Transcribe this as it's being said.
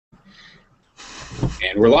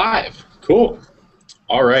And we're live. Cool.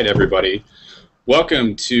 All right, everybody.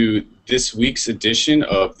 Welcome to this week's edition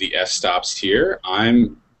of the F-Stops here.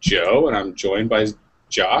 I'm Joe, and I'm joined by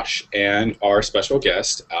Josh and our special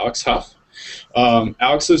guest, Alex Huff.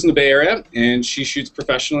 Alex lives in the Bay Area, and she shoots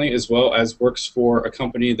professionally as well as works for a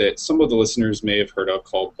company that some of the listeners may have heard of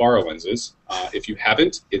called Borrow Lenses. If you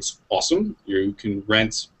haven't, it's awesome. You can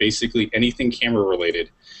rent basically anything camera-related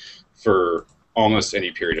for almost any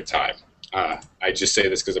period of time. I just say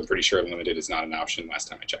this because I'm pretty sure unlimited is not an option last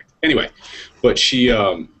time I checked. Anyway, but she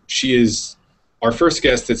is our first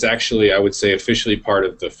guest that's actually, I would say, officially part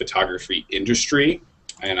of the photography industry,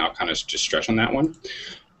 and I'll kind of just stretch on that one.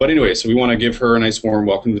 But anyway, so we want to give her a nice warm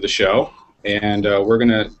welcome to the show, and we're going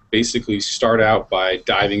to basically start out by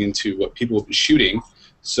diving into what people have been shooting.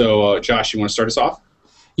 So, Josh, you want to start us off?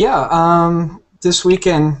 Yeah, this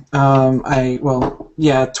weekend, towards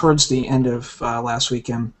the end of last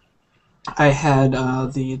weekend, I had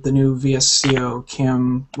the new VSCO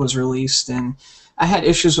cam was released, and I had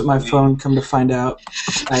issues with my phone. Come to find out,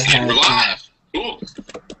 we're live. Cool.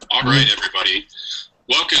 All right, everybody.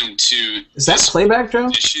 Welcome to is that playback, Joe?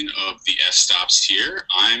 Edition of the F-Stops here.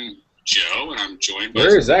 I'm Joe, and I'm joined by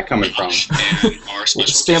Where is that coming from? And our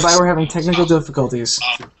special Stand by. We're having technical difficulties.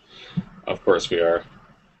 Of course we are.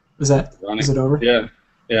 Is it over? Yeah.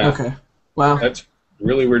 Okay. Wow. That's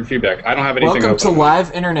really weird feedback. I don't have anything Welcome open. to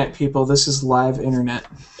live internet, people. This is live internet.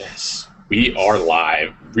 Yes. We are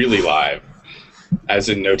live. Really live. As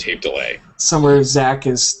in no tape delay. Somewhere Zach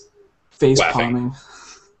is face palming.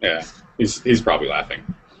 Yeah. He's probably laughing.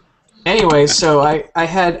 Anyway, so I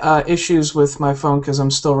had issues with my phone because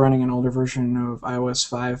I'm still running an older version of iOS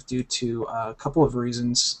 5 due to a couple of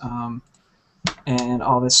reasons and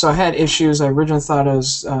all this. So I had issues. I originally thought it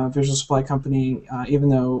was Visual Supply Company, even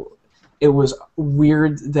though it was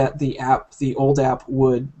weird that the old app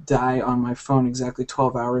would die on my phone exactly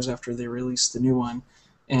 12 hours after they released the new one,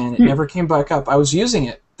 and it never came back up. I was using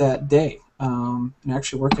it that day. And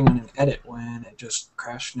actually working on an edit when it just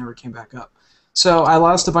crashed and never came back up. So I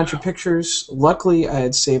lost a bunch of pictures. Luckily, I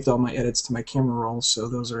had saved all my edits to my camera roll, so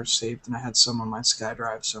those are saved, and I had some on my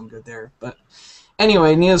SkyDrive, so I'm good there. But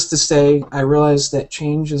anyway, needless to say, I realized that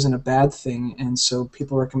change isn't a bad thing, and so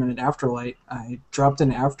people recommended Afterlight. I dropped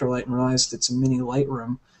into Afterlight and realized it's a mini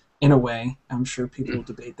Lightroom, in a way. I'm sure people will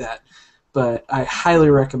debate that. But I highly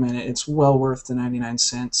recommend it. It's well worth the 99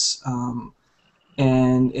 cents.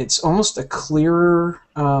 And it's almost a clearer,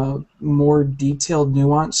 more detailed,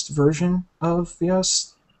 nuanced version of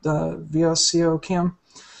VSCO Cam.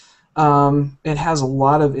 It has a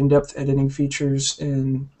lot of in-depth editing features,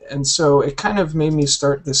 and so it kind of made me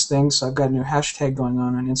start this thing. So I've got a new hashtag going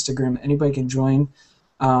on Instagram that anybody can join.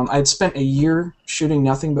 I'd spent a year shooting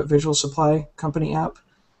nothing but Visual Supply Company app,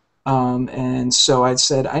 and so I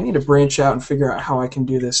said I need to branch out and figure out how I can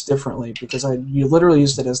do this differently, because you literally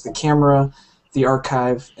used it as the camera, the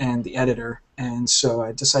archive, and the editor, and so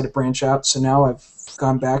I decided to branch out. So now I've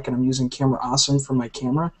gone back and I'm using Camera Awesome for my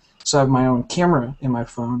camera, so I have my own camera in my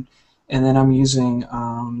phone, and then I'm using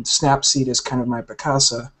Snapseed as kind of my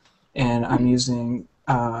Picasa, and I'm using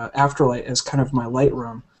Afterlight as kind of my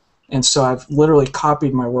Lightroom, and so I've literally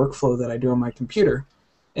copied my workflow that I do on my computer,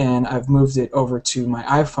 and I've moved it over to my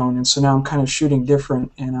iPhone, and so now I'm kind of shooting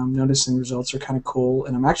different, and I'm noticing results are kind of cool,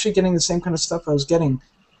 and I'm actually getting the same kind of stuff I was getting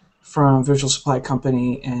from Visual Supply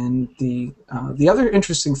Company. And the other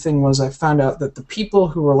interesting thing was I found out that the people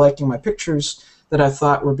who were liking my pictures that I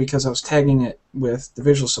thought were because I was tagging it with the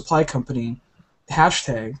Visual Supply Company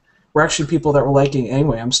hashtag were actually people that were liking it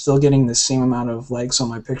anyway. I'm still getting the same amount of likes on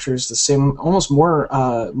my pictures, the same, almost more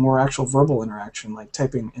actual verbal interaction, like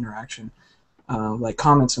typing interaction, like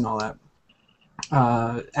comments and all that,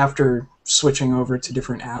 after switching over to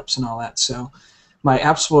different apps and all that. So my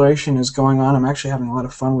app exploration is going on. I'm actually having a lot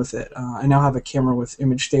of fun with it. I now have a camera with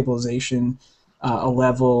image stabilization, a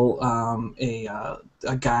level,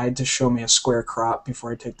 a guide to show me a square crop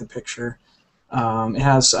before I take the picture. It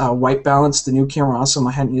has white balance. The new Camera Awesome,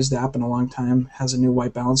 I hadn't used the app in a long time, has a new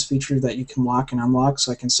white balance feature that you can lock and unlock,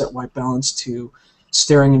 so I can set white balance to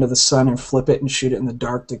staring into the sun and flip it and shoot it in the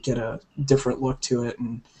dark to get a different look to it,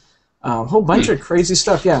 and a whole bunch of crazy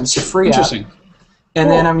stuff. Yeah, it's a free Interesting. app. And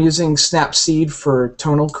then I'm using Snapseed for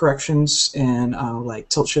tonal corrections and like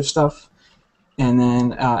tilt shift stuff. And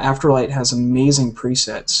then Afterlight has amazing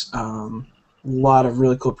presets. A lot of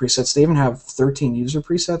really cool presets. They even have 13 user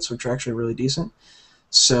presets, which are actually really decent.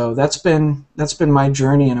 So that's been my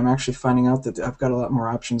journey, and I'm actually finding out that I've got a lot more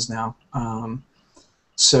options now.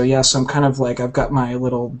 So I'm kind of like, I've got my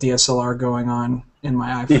little DSLR going on in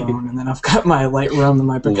my iPhone, and then I've got my Lightroom and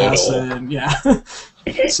my Picasa, and yeah.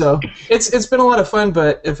 So it's been a lot of fun.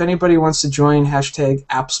 But if anybody wants to join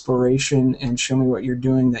 #Appsploration and show me what you're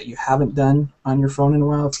doing that you haven't done on your phone in a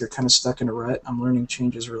while, if you're kind of stuck in a rut, I'm learning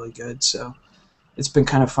change is really good. So it's been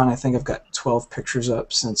kind of fun. I think I've got 12 pictures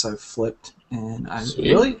up since I've flipped, and I'm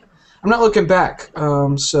not looking back.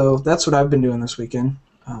 So that's what I've been doing this weekend.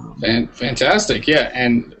 Fantastic, yeah.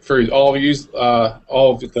 And for all of you,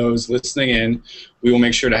 all of those listening in, we will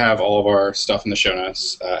make sure to have all of our stuff in the show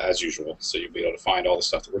notes as usual, so you'll be able to find all the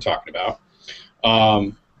stuff that we're talking about.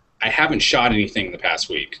 I haven't shot anything in the past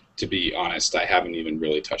week, to be honest. I haven't even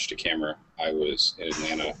really touched a camera. I was in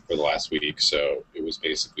Atlanta for the last week, so it was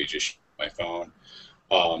basically just my phone.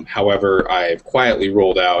 However, I've quietly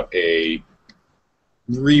rolled out a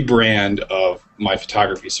rebrand of my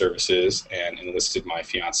photography services and enlisted my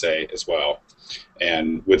fiance as well.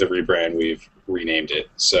 And with the rebrand, we've renamed it.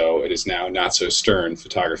 So it is now Not So Stern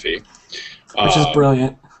Photography. Which is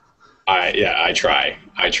brilliant. I try.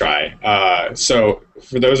 So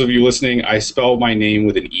for those of you listening, I spell my name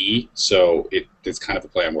with an E, so it's kind of a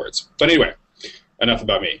play on words. But anyway, enough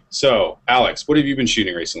about me. So, Alex, what have you been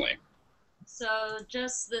shooting recently? So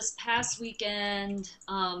just this past weekend,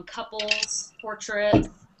 couples portrait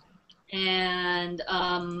and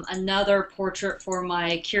another portrait for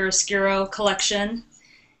my chiaroscuro collection.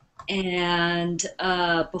 And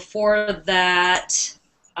before that,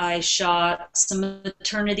 I shot some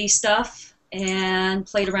maternity stuff and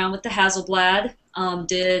played around with the Hasselblad.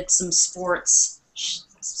 Did some sports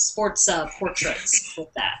portraits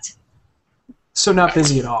with that. So not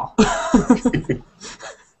busy at all.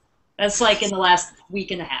 That's like in the last week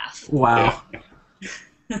and a half. Wow.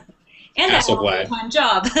 Yeah. And that's a full-time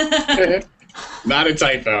job. Not a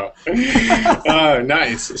typo.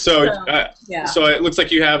 Nice. So it looks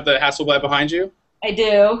like you have the Hasselblad behind you? I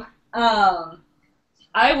do.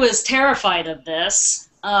 I was terrified of this.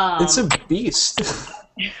 It's a beast.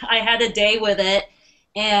 I had a day with it,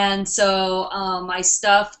 and so I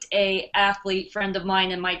stuffed a athlete friend of mine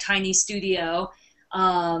in my tiny studio,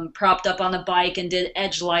 propped up on a bike and did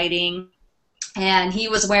edge lighting, and he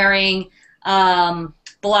was wearing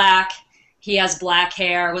black. He has black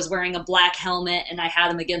hair, was wearing a black helmet, and I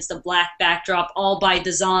had him against a black backdrop, all by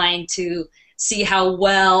design to see how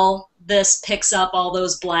well this picks up all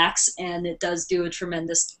those blacks, and it does do a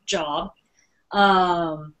tremendous job.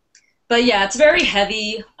 But yeah, it's very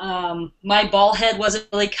heavy. My ball head wasn't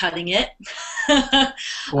really cutting it.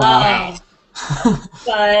 Wow.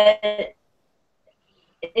 But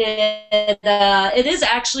it is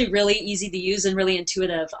actually really easy to use and really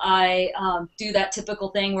intuitive. I do that typical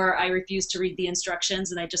thing where I refuse to read the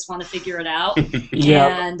instructions and I just want to figure it out.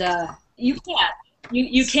 Yeah. And you can.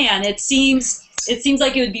 You can. It seems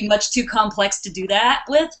like it would be much too complex to do that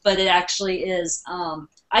with, but it actually is.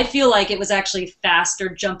 I feel like it was actually faster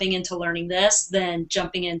jumping into learning this than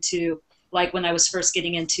jumping into, like, when I was first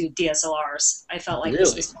getting into DSLRs. I felt like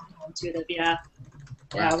this was more intuitive, yeah.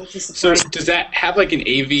 Wow. Yeah, so does that have like an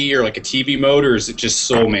AV or like a TV mode, or is it just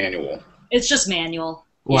sole manual? It's just manual.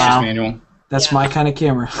 Wow. It's just manual? That's my kind of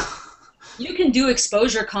camera. You can do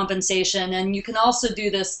exposure compensation, and you can also do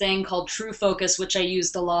this thing called True Focus, which I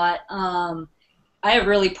used a lot. I have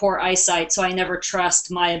really poor eyesight, so I never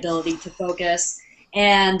trust my ability to focus.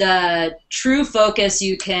 And True Focus,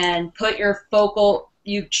 you can put your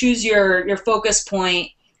you choose your focus point,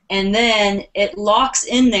 and then it locks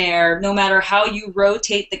in there no matter how you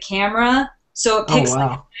rotate the camera, so it picks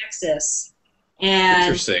like an axis. And,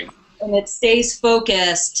 interesting. And it stays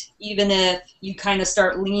focused even if you kind of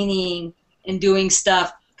start leaning and doing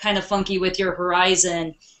stuff kind of funky with your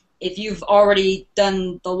horizon. If you've already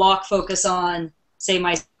done the lock focus on, say,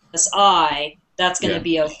 my eye, that's going to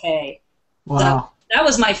be okay. Wow. So that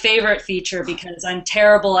was my favorite feature because I'm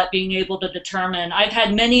terrible at being able to determine. I've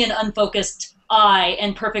had many an unfocused eye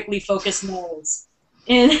and perfectly focused nose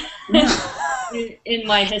in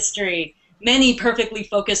my history. Many perfectly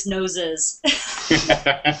focused noses.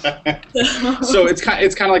 So it's kind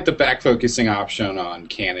of like the back focusing option on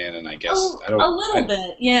Canon, and I guess a little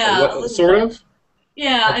bit, yeah. Sort of.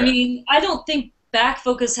 Yeah, okay. I mean, I don't think back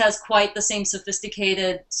focus has quite the same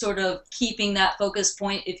sophisticated sort of keeping that focus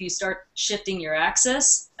point if you start shifting your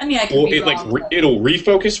axis. I mean, I could be wrong. It'll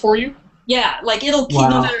refocus for you? Yeah, like it'll keep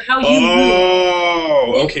no matter how you move.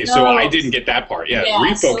 Oh, okay, so I didn't get that part. Yeah,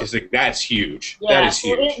 refocusing, that's huge. Yeah, that is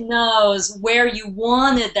huge. So it knows where you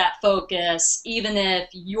wanted that focus, even if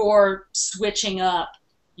you're switching up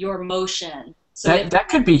your motion. So that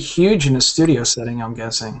could be huge in a studio setting, I'm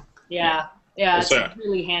guessing. Yeah, it's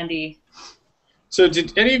really handy. So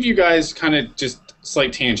did any of you guys kind of just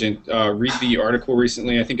slight tangent read the article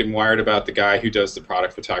recently? I think in Wired about the guy who does the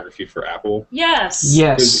product photography for Apple. Yes.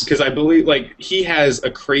 Yes. Because I believe like he has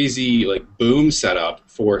a crazy like boom setup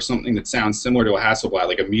for something that sounds similar to a Hasselblad,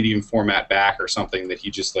 like a medium format back or something that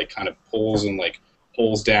he just like kind of pulls and like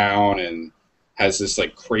pulls down and has this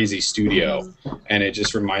like crazy studio. And it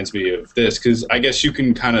just reminds me of this because I guess you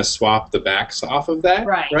can kind of swap the backs off of that,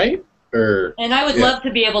 right? And I would love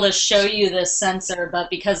to be able to show you this sensor, but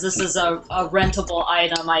because this is a rentable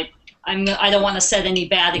item, I don't want to set any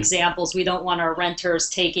bad examples. We don't want our renters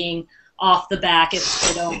taking off the back if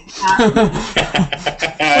they don't have to.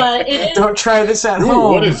 But it is, don't try this at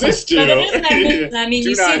home. What does this do? But it is magnificent. I mean, Do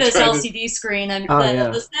you not see this try LCD screen. I mean,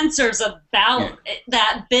 the sensor's about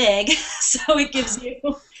that big, so it gives you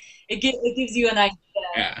an idea.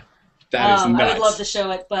 Yeah, that is nuts. I would love to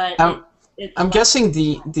show it, but I'm guessing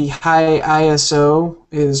the high ISO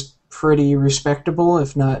is pretty respectable,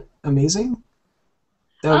 if not amazing.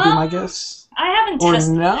 That would be my guess. I haven't or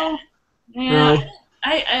tested. No, yeah, really.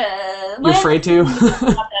 You're afraid to? Not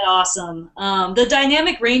that awesome. The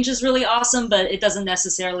dynamic range is really awesome, but it doesn't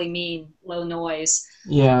necessarily mean low noise.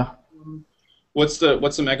 Yeah. What's the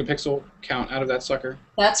megapixel count out of that sucker?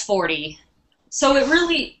 That's 40. So it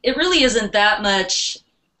really isn't that much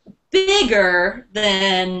bigger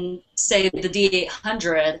than say the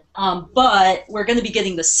D800, but we're going to be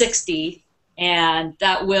getting the 60, and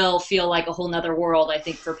that will feel like a whole nother world, I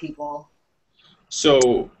think, for people.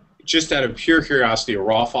 So just out of pure curiosity, a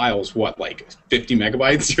raw file is what, like 50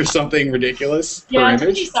 megabytes or something ridiculous per image? Yeah, it's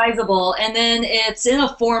pretty sizable, and then it's in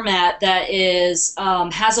a format that is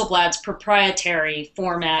Hasselblad's proprietary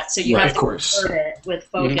format, so you have to convert it with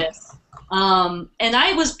Focus. And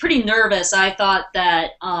I was pretty nervous. I thought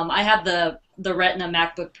that I have the Retina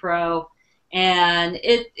MacBook Pro, and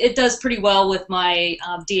it does pretty well with my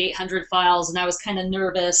D800 files, and I was kind of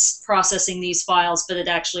nervous processing these files, but it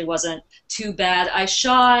actually wasn't too bad. I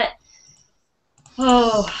shot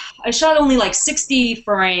only like 60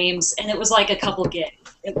 frames, and it was like a couple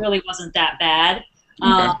gigs. It really wasn't that bad.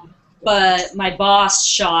 Okay. But my boss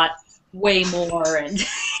shot way more, and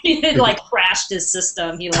he like crashed his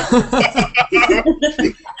system. He like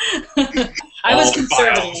I was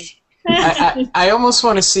conservative. I almost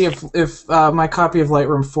want to see if my copy of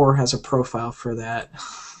Lightroom 4 has a profile for that.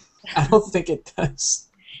 I don't think it does.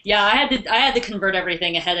 Yeah, I had to convert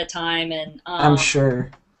everything ahead of time, and I'm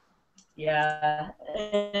sure. Yeah,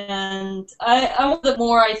 and I want it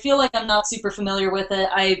more. I feel like I'm not super familiar with it.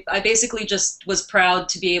 I basically just was proud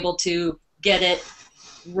to be able to get it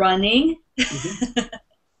running.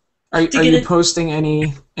 Are you posting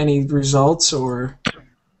any results or?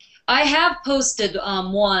 I have posted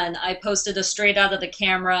one. I posted a straight out of the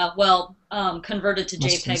camera, converted to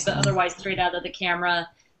JPEG, but otherwise straight out of the camera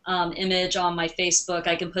image on my Facebook.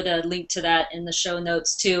 I can put a link to that in the show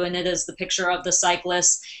notes too, and it is the picture of the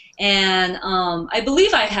cyclist. And I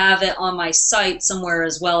believe I have it on my site somewhere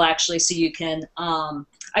as well, actually, so you can.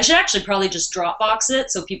 I should actually probably just Dropbox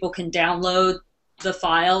it so people can download the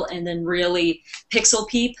file and then really pixel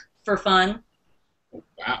peep for fun.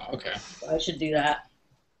 Wow. Okay. So I should do that.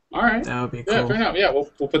 All right. That would be cool. Yeah, fair enough. Yeah,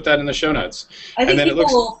 we'll put that in the show notes. I think people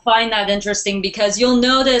will find that interesting because you'll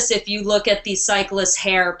notice if you look at the cyclist's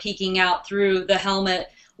hair peeking out through the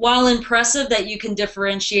helmet, while impressive that you can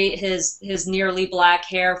differentiate his nearly black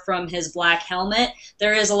hair from his black helmet,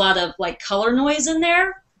 there is a lot of like color noise in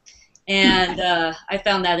there, and I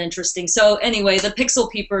found that interesting. So anyway, the pixel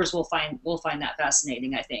peepers will find that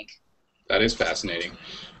fascinating, I think. That is fascinating.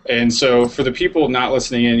 And so for the people not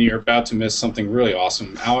listening in, you're about to miss something really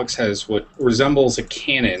awesome. Alex has what resembles a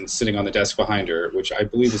Canon sitting on the desk behind her, which I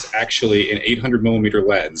believe is actually an 800mm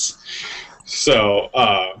lens. So,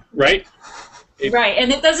 right? Right,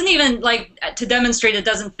 and it doesn't even, like, to demonstrate it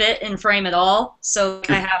doesn't fit in frame at all, so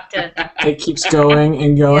I have to... It keeps going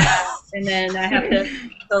and going. Yeah, and then I have to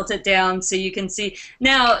tilt it down so you can see.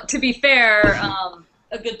 Now, to be fair,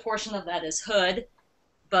 a good portion of that is hood,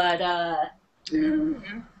 but yeah,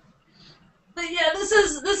 this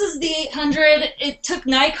is the 800. It took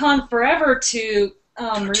Nikon forever to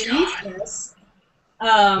release this.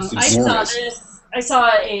 I saw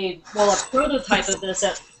a prototype of this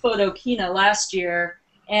at Photokina last year,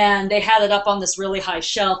 and they had it up on this really high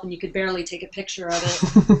shelf, and you could barely take a picture of it.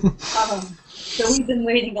 So we've been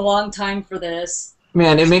waiting a long time for this.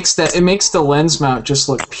 Man, it makes the lens mount just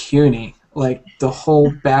look puny. Like the whole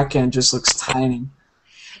back end just looks tiny.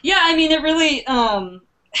 Yeah, I mean, it really.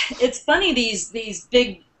 It's funny, these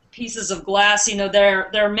big pieces of glass, you know,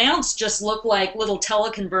 their mounts just look like little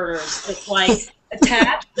teleconverters. It's like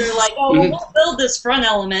attached. They're like, oh, well, we'll build this front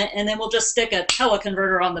element, and then we'll just stick a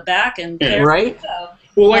teleconverter on the back, and there right? we go.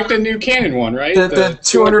 Well, like the new Canon one, right? The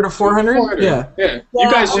 200 to 400? Yeah.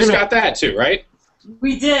 You guys just got that too, right?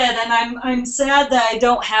 We did, and I'm sad that I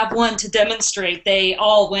don't have one to demonstrate. They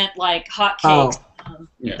all went like hotcakes.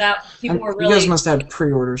 That people were really. You guys must have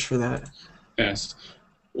pre-orders for that. Yes.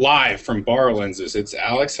 Live from Bar Lenses, it's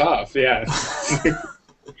Alex Huff. Yeah.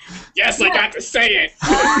 Yes, I got to say it.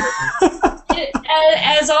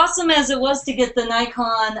 As awesome as it was to get the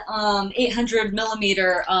Nikon 800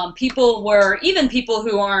 millimeter, people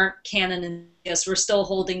who aren't Canon enthusiasts were still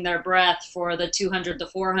holding their breath for the 200 to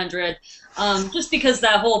 400, just because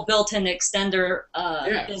that whole built-in extender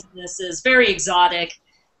business is very exotic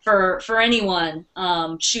for anyone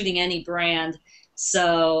shooting any brand.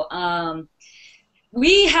 So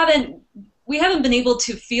we haven't been able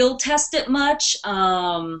to field test it much.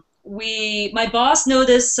 My boss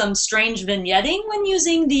noticed some strange vignetting when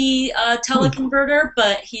using the teleconverter,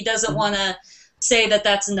 but he doesn't want to say that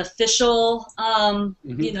that's an official,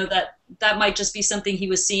 that might just be something he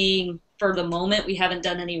was seeing for the moment. We haven't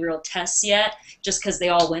done any real tests yet, just because they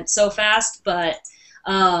all went so fast, but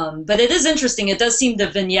it is interesting. It does seem to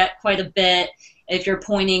vignette quite a bit. If you're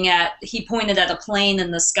he pointed at a plane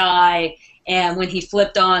in the sky, and when he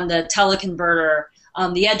flipped on the teleconverter,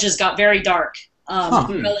 the edges got very dark.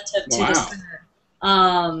 Relative to the center.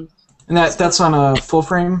 And that's on a full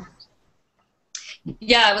frame?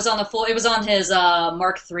 Yeah, it was on his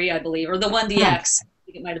Mark III, I believe, or the 1DX. I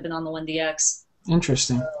think it might have been on the 1DX.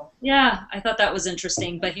 Interesting. So, yeah, I thought that was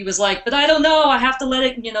interesting. But he was like, but I don't know, I have to let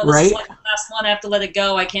it, this is like the last one, I have to let it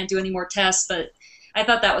go, I can't do any more tests. But I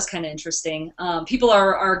thought that was kind of interesting. People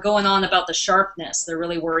are going on about the sharpness. They're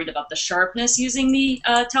really worried about the sharpness using the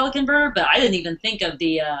teleconverter, but I didn't even think of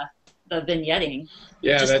the vignetting.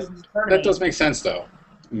 Yeah, that does make sense, though.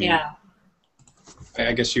 I mean, yeah.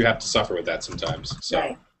 I guess you have to suffer with that sometimes. So.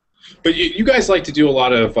 Right. But you guys like to do a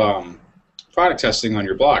lot of product testing on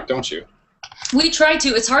your blog, don't you? We try to.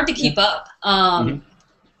 It's hard to keep up.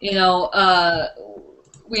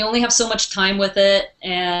 We only have so much time with it,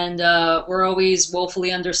 and we're always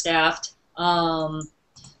woefully understaffed.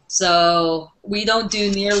 So we don't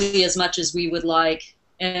do nearly as much as we would like,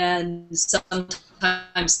 and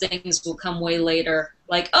sometimes things will come way later.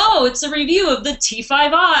 Like, oh, it's a review of the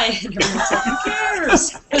T5i. And everyone's like, who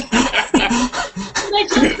cares? I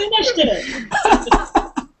just finished it.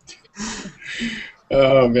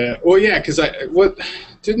 Oh, man. Well, yeah, because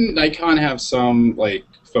didn't Nikon have some, like,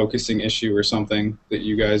 focusing issue or something that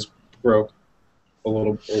you guys broke a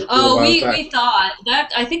little we thought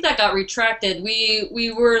that, I think that got retracted.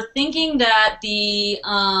 We were thinking that the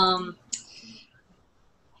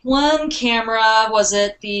one camera,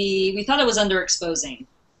 we thought it was underexposing,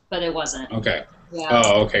 but it wasn't. Okay. Yeah.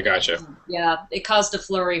 Oh, okay, gotcha. Yeah, it caused a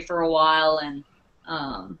flurry for a while, and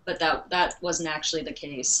but that wasn't actually the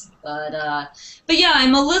case. But yeah,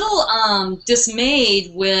 I'm a little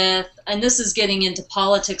dismayed with, and this is getting into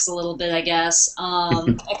politics a little bit, I guess,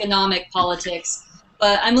 economic politics.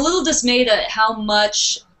 But I'm a little dismayed at how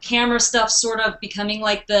much camera stuff sort of becoming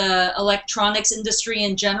like the electronics industry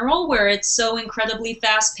in general, where it's so incredibly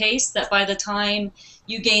fast-paced that by the time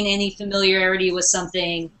you gain any familiarity with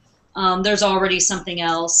something, there's already something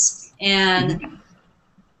else. And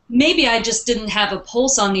maybe I just didn't have a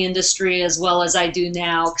pulse on the industry as well as I do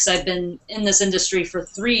now, because I've been in this industry for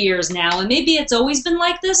 3 years now, and maybe it's always been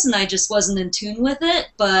like this and I just wasn't in tune with it,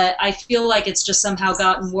 but I feel like it's just somehow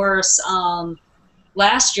gotten worse.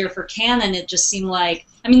 Last year for Canon, it just seemed like,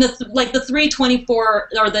 I mean, the 324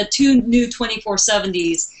 or the two new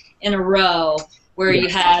 2470s in a row, where you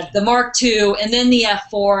had the Mark II and then the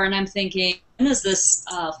F4, and I'm thinking, when is this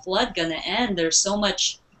flood going to end? There's so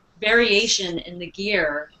much variation in the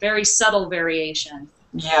gear, very subtle variation.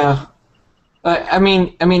 Yeah. I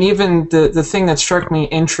mean, even the thing that struck me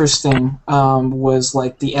interesting was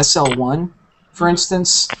like the SL1, for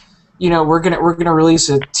instance. You know, we're gonna release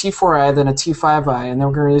a T4i, then a T5i, and then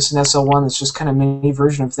we're gonna release an SL1 that's just kind of a mini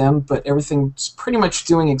version of them, but everything's pretty much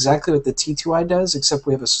doing exactly what the T2i does, except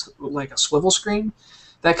we have a swivel screen,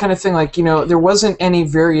 that kind of thing. Like, you know, there wasn't any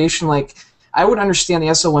variation. Like, I would understand the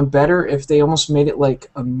SL1 better if they almost made it like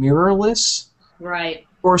a mirrorless, right,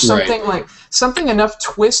 or something like something enough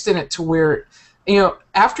twist in it to where, you know,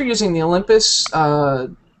 after using the Olympus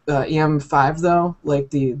EM5 though, like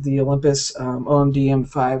the Olympus OMD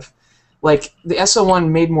EM5. Like, the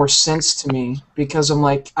SL1 made more sense to me because I'm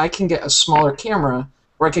like, I can get a smaller camera,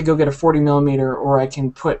 or I could go get a 40mm, or I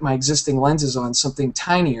can put my existing lenses on something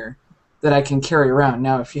tinier that I can carry around.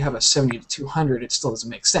 Now, if you have a 70 to 200, it still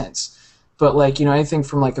doesn't make sense. But, like, you know, anything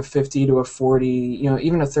from like a 50 to a 40, you know,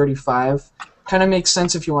 even a 35 kind of makes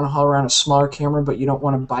sense if you want to haul around a smaller camera, but you don't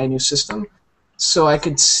want to buy a new system. So I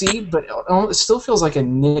could see, but it still feels like a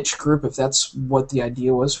niche group if that's what the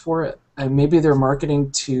idea was for it. And maybe they're marketing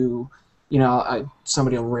to, you know,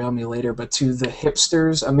 somebody will rail me later, but to the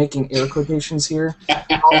hipsters. I'm making air quotations here.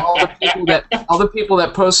 all the people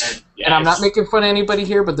that post, Yes. and I'm not making fun of anybody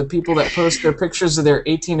here, but the people that post their pictures of their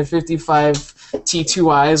 18 to 55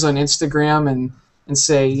 T2Is on Instagram and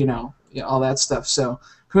say, you know, all that stuff. So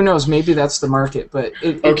who knows? Maybe that's the market, but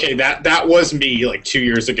Okay, that was me like 2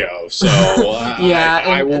 years ago. So yeah,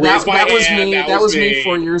 I will raise my that was hand. me. That was me me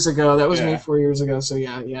 4 years ago. That was me Yeah. 4 years ago. So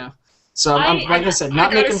yeah. So I'm like I said, I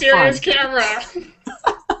not got making a serious fun. camera.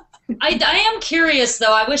 I am curious,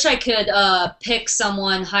 though. I wish I could pick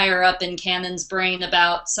someone higher up in Canon's brain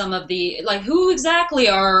about some of the, like, who exactly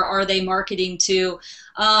are they marketing to?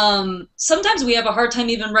 Sometimes we have a hard time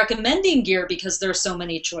even recommending gear because there's so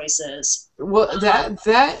many choices. Well,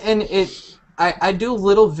 that and it. I do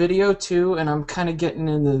little video too, and I'm kind of getting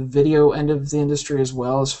in the video end of the industry as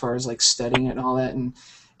well, as far as like studying it and all that. And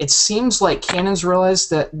it seems like Canon's realized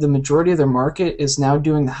that the majority of their market is now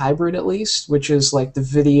doing the hybrid, at least, which is like the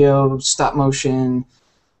video, stop motion,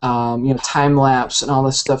 time lapse, and all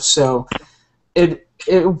this stuff. So it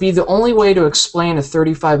would be the only way to explain a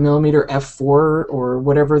 35mm f4 or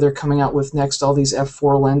whatever they're coming out with next. All these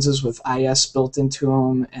f4 lenses with IS built into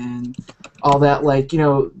them and all that, like, you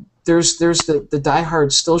know. There's the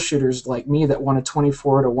diehard still shooters like me that want a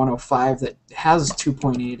 24 to 105 that has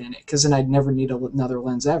 2.8 in it, because then I'd never need another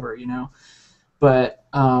lens ever, you know. But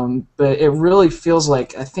it really feels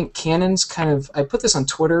like, I think Canon's kind of, I put this on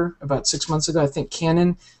Twitter about 6 months ago, I think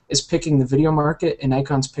Canon is picking the video market and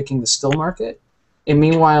Nikon's picking the still market, and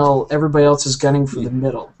meanwhile everybody else is gunning for the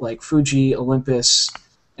middle, like Fuji, Olympus,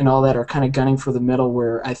 and all that are kind of gunning for the middle,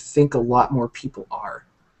 where I think a lot more people are.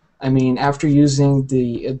 I mean, after using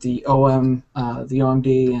the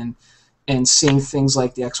OMD and seeing things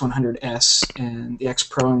like the X100S and the X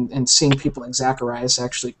Pro and seeing people like Zacharias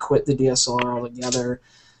actually quit the DSLR altogether,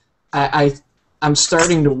 I'm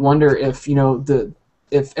starting to wonder if, you know,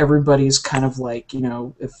 if everybody's kind of like, you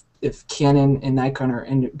know, if Canon and Nikon are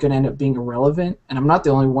going to end up being irrelevant. And I'm not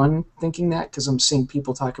the only one thinking that, because I'm seeing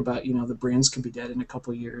people talk about, you know, the brands could be dead in a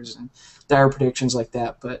couple of years and dire predictions like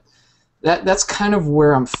that. But that's kind of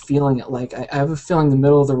where I'm feeling it. Like, I have a feeling the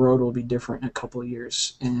middle of the road will be different in a couple of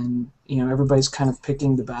years, and, you know, everybody's kind of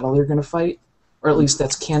picking the battle they're going to fight, or at least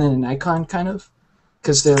that's Canon and Nikon kind of,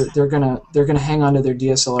 because they're gonna hang on to their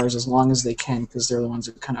DSLRs as long as they can, because they're the ones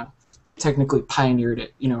that kind of technically pioneered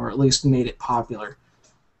it, you know, or at least made it popular,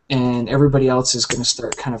 and everybody else is going to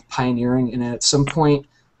start kind of pioneering, and at some point,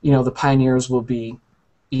 you know, the pioneers will be,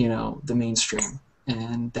 you know, the mainstream.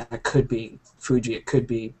 And that could be Fuji, it could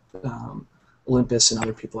be Olympus and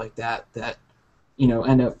other people like that, you know,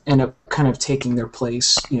 end up kind of taking their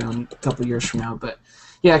place, you know, in a couple of years from now. But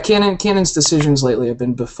yeah, Canon's decisions lately have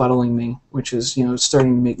been befuddling me, which is, you know,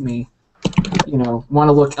 starting to make me, you know, want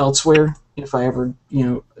to look elsewhere if I ever, you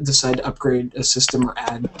know, decide to upgrade a system or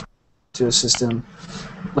add to a system.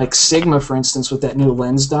 Like Sigma, for instance, with that new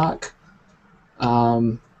lens dock.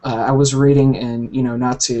 I was reading, and, you know,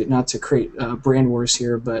 not to create brand wars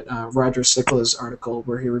here, but Roger Sikla's article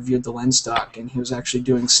where he reviewed the lens dock, and he was actually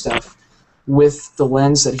doing stuff with the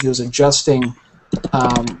lens that he was adjusting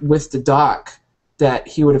with the dock that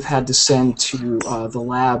he would have had to send to the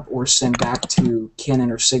lab or send back to Canon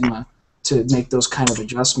or Sigma to make those kind of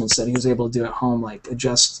adjustments that he was able to do at home, like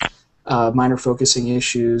adjust minor focusing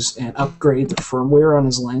issues and upgrade the firmware on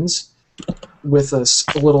his lens with a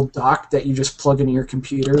little dock that you just plug into your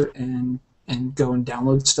computer and go and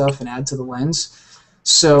download stuff and add to the lens.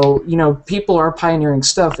 So, you know, people are pioneering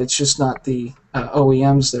stuff. It's just not the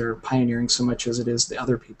OEMs that are pioneering so much as it is the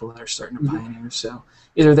other people that are starting to pioneer. So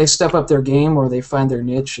either they step up their game or they find their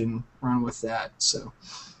niche and run with that. So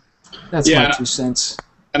that's my 2 cents.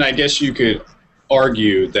 And I guess you could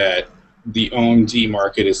argue that the OMD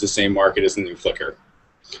market is the same market as the new Flickr.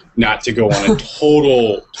 Not to go on a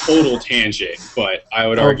total tangent, but I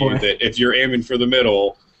would argue that if you're aiming for the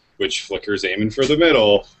middle, which Flickr's aiming for the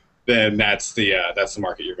middle, then that's the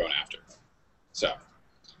market you're going after. So.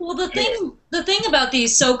 Well, the thing about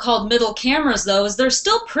these so-called middle cameras, though, is they're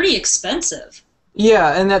still pretty expensive.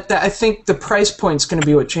 Yeah, and that I think the price point's going to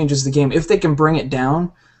be what changes the game. If they can bring it down,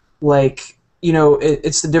 like, you know,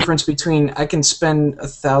 it's the difference between I can spend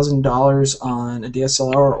 $1,000 on a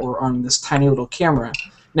DSLR or on this tiny little camera.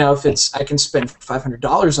 Now, if it's I can spend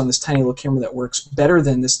 $500 on this tiny little camera that works better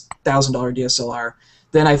than this $1,000 DSLR,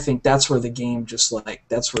 then I think that's where the game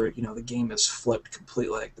that's where, you know, the game is flipped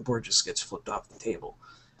completely. Like, the board just gets flipped off the table.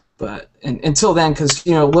 But until then, because,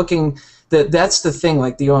 you know, that's the thing.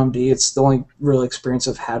 Like the OMD, it's the only real experience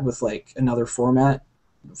I've had with like another format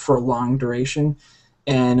for a long duration.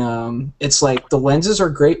 And it's like the lenses are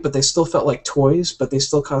great, but they still felt like toys, but they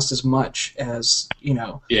still cost as much as, you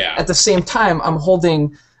know. Yeah. At the same time, I'm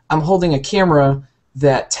holding a camera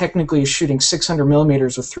that technically is shooting 600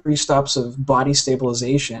 millimeters with 3 stops of body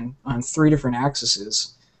stabilization on 3 different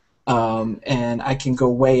axes. And I can go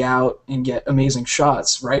way out and get amazing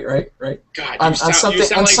shots. Right. God, you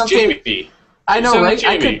sound like Jamie. I know, right?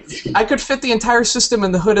 Like I could fit the entire system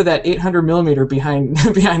in the hood of that 800 millimeter behind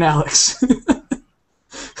Alex.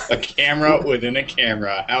 A camera within a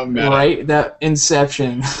camera. How meta. Right, that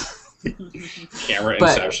Inception. Camera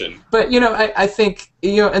Inception. But you know, I think,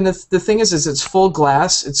 you know, and the thing is it's full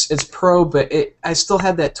glass, it's pro, but I still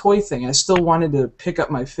had that toy thing. I still wanted to pick up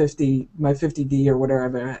my 50D or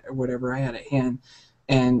whatever I had at hand,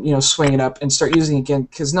 and you know, swing it up and start using it again,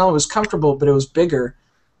 because no, it was comfortable, but it was bigger,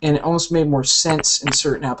 and it almost made more sense in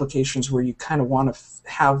certain applications where you kind of want to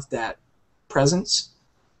have that presence.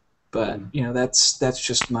 But you know, that's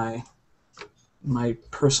just my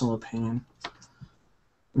personal opinion.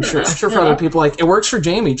 I'm sure for other people, like, it works for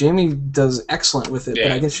Jamie. Jamie does excellent with it,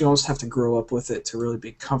 but I guess you almost have to grow up with it to really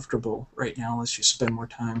be comfortable right now, unless you spend more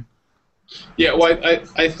time. Yeah, well,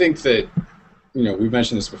 I think that, you know, we've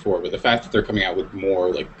mentioned this before, but the fact that they're coming out with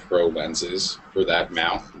more like pro lenses for that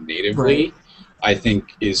mount natively, right, I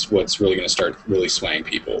think is what's really going to start really swaying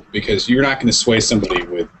people, because you're not going to sway somebody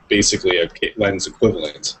with basically a lens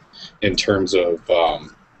equivalent in terms of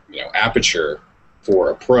you know, aperture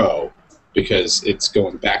for a pro, because it's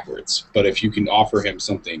going backwards. But if you can offer him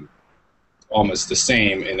something almost the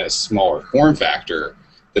same in a smaller form factor,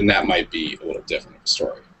 then that might be a little different of a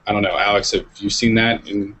story. I don't know, Alex, have you seen that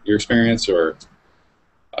in your experience, or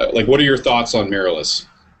like, what are your thoughts on mirrorless?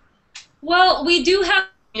 Well, we do have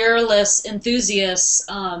mirrorless enthusiasts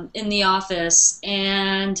in the office,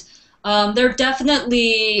 and they're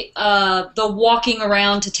definitely the walking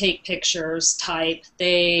around to take pictures type.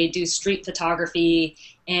 They do street photography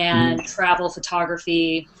and travel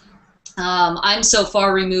photography. I'm so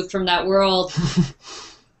far removed from that world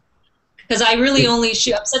because I really only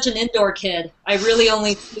shoot. I'm such an indoor kid. I really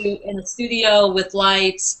only shoot in a studio with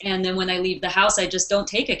lights, and then when I leave the house, I just don't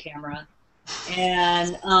take a camera.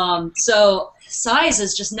 And so size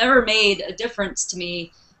has just never made a difference to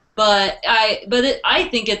me. But I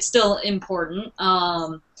think it's still important.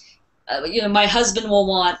 You know, my husband will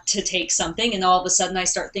want to take something, and all of a sudden I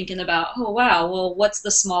start thinking about, oh wow, well, what's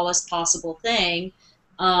the smallest possible thing?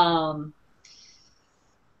 Sony's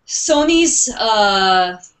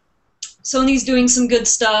doing some good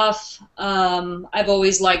stuff. I've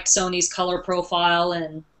always liked Sony's color profile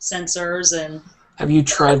and sensors. And have you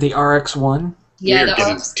tried the RX1? Yeah, we're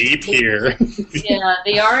getting deep here. Yeah,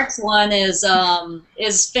 the RX1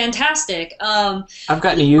 is fantastic. I've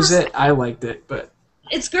gotten to use it. I liked it, but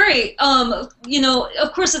it's great. You know,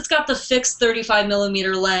 of course, it's got the fixed 35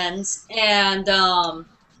 millimeter lens, and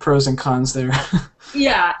pros and cons there.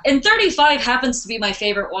 yeah, and 35 happens to be my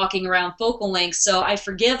favorite walking around focal length, so I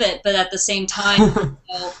forgive it. But at the same time, you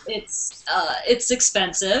know, it's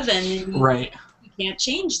expensive, and right, you can't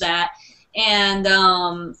change that. And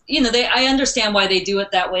you know, I understand why they do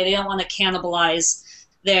it that way. They don't want to cannibalize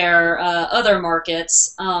their other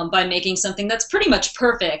markets by making something that's pretty much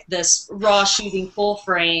perfect. This raw shooting full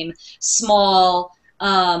frame, small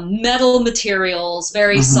metal materials,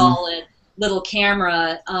 very solid little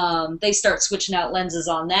camera. They start switching out lenses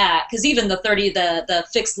on that, because even the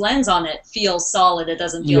fixed lens on it feels solid. It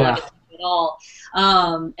doesn't feel like it's at all.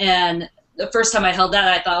 And the first time I held that,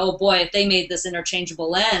 I thought, oh boy, if they made this interchangeable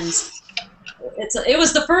lens. It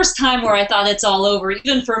was the first time where I thought it's all over,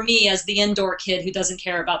 even for me as the indoor kid who doesn't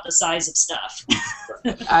care about the size of stuff.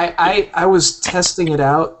 I was testing it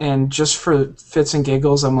out, and just for fits and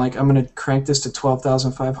giggles, I'm like, I'm going to crank this to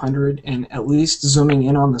 12,500, and at least zooming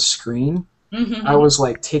in on the screen, I was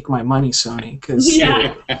like, take my money, Sony, because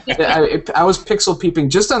I was pixel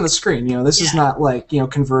peeping just on the screen. You know, this is not like, you know,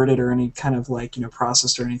 converted or any kind of like, you know,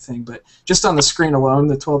 processed or anything, but just on the screen alone,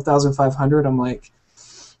 the 12,500, I'm like,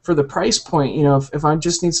 for the price point, you know, if I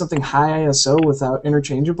just need something high ISO without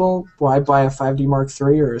interchangeable, why buy a 5D Mark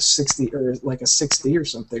III or a 60 or like a 6D or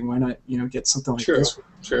something? Why not, you know, get something like this?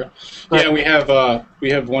 Sure. Yeah, we have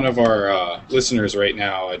one of our listeners right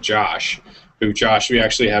now, Josh. Josh, we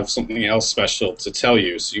actually have something else special to tell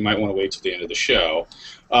you, so you might want to wait till the end of the show.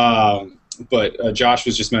 But Josh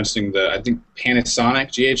was just mentioning I think Panasonic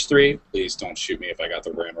GH3. Please don't shoot me if I got the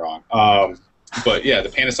brand wrong. But yeah, the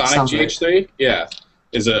Panasonic GH3. Right. Yeah.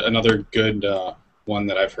 Is another good one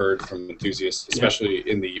that I've heard from enthusiasts, especially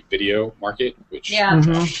in the video market, which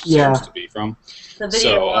Josh seems to be from. The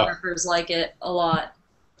videographers like it a lot.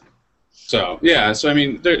 So yeah, so I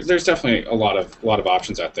mean, there's definitely a lot of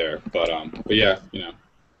options out there, but yeah, you know.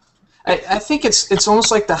 I think it's almost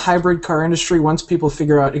like the hybrid car industry. Once people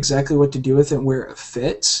figure out exactly what to do with it and where it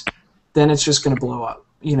fits, then it's just going to blow up.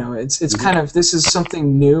 You know, it's kind of, this is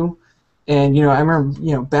something new, and you know, I remember,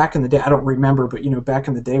 you know, back in the day, I don't remember, but you know, back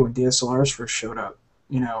in the day when DSLRs first showed up,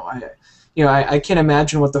 I can't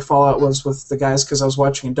imagine what the fallout was with the guys, because I was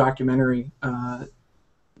watching a documentary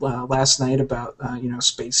last night about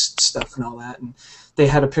space stuff and all that, and they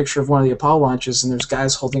had a picture of one of the Apollo launches, and there's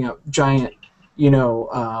guys holding up giant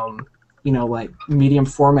like medium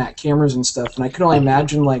format cameras and stuff, and I could only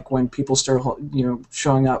imagine like when people start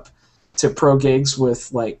showing up to pro gigs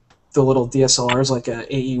with like the little DSLRs like a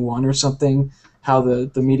AE1 or something, how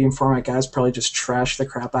the medium format guys probably just trash the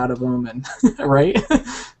crap out of them, and right.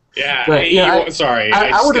 Yeah, but,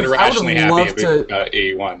 I would have loved to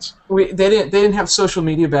AE1s. They didn't have social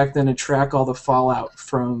media back then to track all the fallout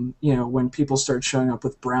from when people started showing up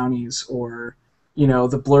with brownies, or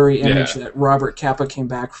the blurry image that Robert Capa came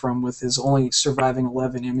back from with his only surviving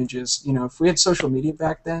 11 images. If we had social media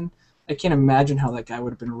back then, I can't imagine how that guy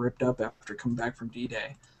would have been ripped up after coming back from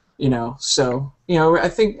D-Day. So I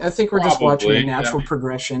think we're just watching a natural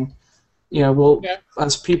progression.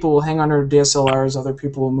 As people will hang on to DSLRs, other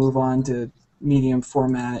people will move on to medium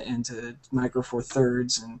format and to Micro Four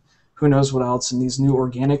Thirds, and who knows what else. And these new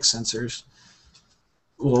organic sensors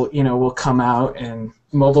will come out, and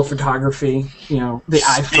mobile photography. The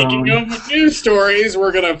iPhone. Speaking of news stories,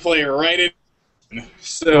 we're gonna play right in.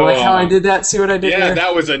 So like how I did that. See what I did? Yeah, there?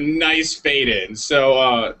 That was a nice fade in.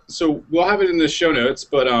 So we'll have it in the show notes.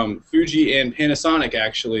 But Fuji and Panasonic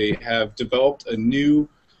actually have developed a new,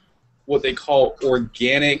 what they call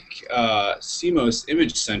organic CMOS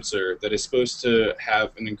image sensor that is supposed to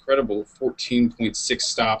have an incredible 14.6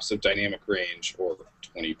 stops of dynamic range, or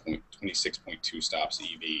 26.2 stops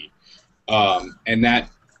EV, and that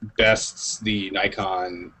bests the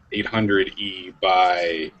Nikon 800E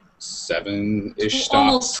by 7-ish stops.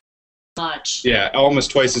 Almost much. Yeah,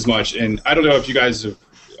 almost twice as much. And I don't know if you guys have,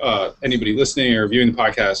 anybody listening or viewing the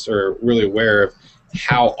podcast are really aware of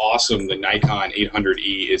how awesome the Nikon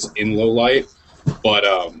 800E is in low light, but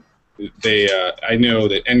I know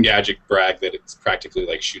that Engadget bragged that it's practically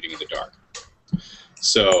like shooting in the dark.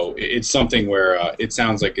 So it's something where it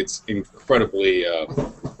sounds like it's incredibly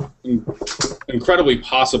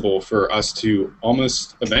possible for us to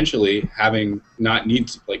almost eventually not need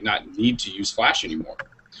to use flash anymore.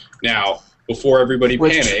 Now, before everybody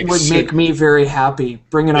panics, which would make me very happy.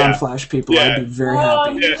 Bring it on, Flash people. I'd be very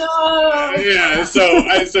happy. Yeah. So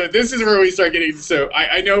this is where we start getting. So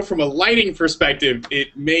I know from a lighting perspective,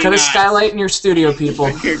 it may cut a skylight in your studio,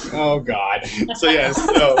 people. Oh God. So yes.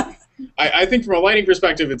 So I think from a lighting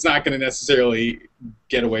perspective, it's not going to necessarily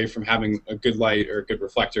get away from having a good light or a good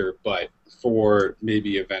reflector, but for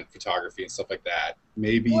maybe event photography and stuff like that,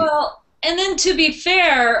 maybe. Well, and then to be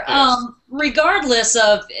fair, regardless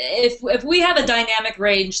of if we have a dynamic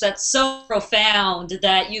range that's so profound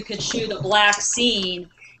that you could shoot a black scene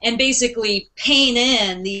and basically paint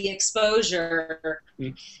in the exposure,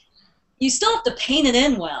 you still have to paint it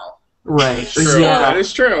in well. Right. True. Yeah. That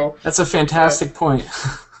is true. That's a fantastic point.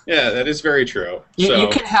 Yeah, that is very true. You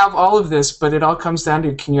can have all of this, but it all comes down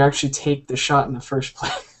to, can you actually take the shot in the first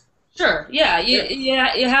place? Sure. Yeah.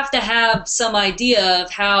 You have to have some idea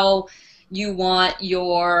of how you want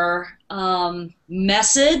your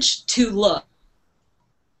message to look.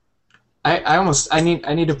 I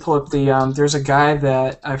need to pull up the there's a guy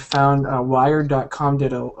that I found, Wired.com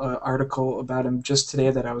did a article about him just today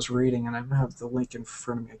that I was reading, and I have the link in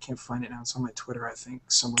front of me. I can't find it now. It's on my Twitter, I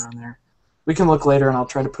think, somewhere on there. We can look later, and I'll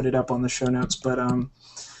try to put it up on the show notes. But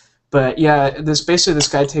yeah, this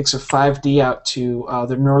guy takes a 5D out to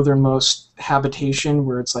the northernmost habitation,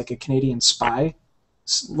 where it's like a Canadian spy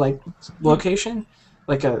location,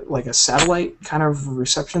 like a satellite kind of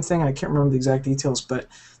reception thing. I can't remember the exact details, but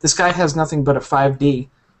this guy has nothing but a 5D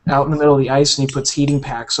out in the middle of the ice, and he puts heating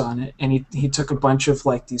packs on it, and he took a bunch of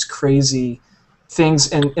like these crazy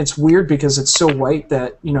things, and it's weird because it's so white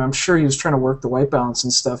that I'm sure he was trying to work the white balance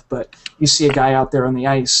and stuff, but you see a guy out there on the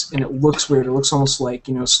ice and it looks weird. It looks almost like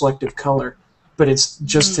selective color, but it's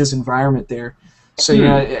just his environment there. So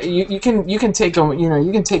you can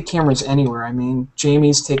take cameras anywhere. I mean,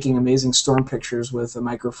 Jamie's taking amazing storm pictures with a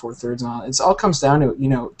Micro Four Thirds and all. It all comes down to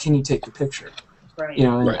can you take the picture? Right.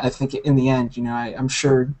 And I think in the end, I'm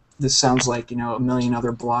sure this sounds like a million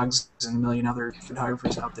other blogs and a million other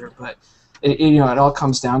photographers out there, but you know, it all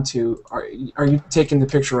comes down to are you taking the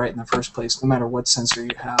picture right in the first place, no matter what sensor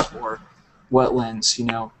you have or what lens. You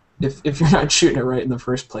know, if you're not shooting it right in the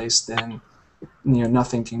first place, then you know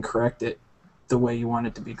nothing can correct it the way you want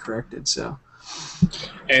it to be corrected. So.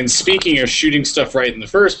 And speaking of shooting stuff right in the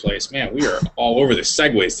first place, man, we are all over the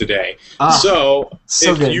segues today. So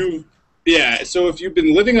if you've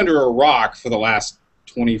been living under a rock for the last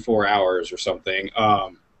 24 hours or something,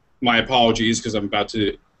 my apologies because I'm about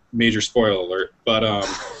to major spoiler alert. But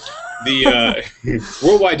the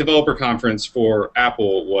Worldwide Developer Conference for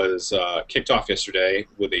Apple was kicked off yesterday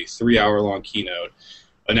with a 3-hour-long keynote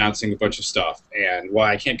announcing a bunch of stuff. And while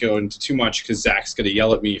I can't go into too much because Zach's going to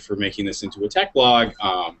yell at me for making this into a tech blog,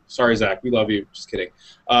 sorry, Zach, we love you. Just kidding.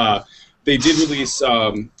 They did release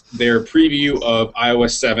their preview of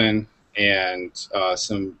iOS 7 and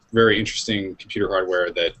some very interesting computer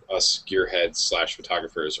hardware that us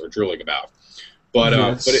gearheads/photographers are drooling about. But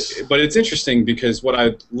but it's interesting because what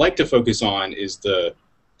I'd like to focus on is the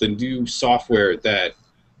new software that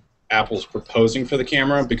Apple's proposing for the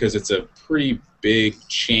camera, because it's a pretty big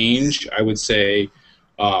change, I would say,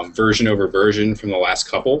 version over version from the last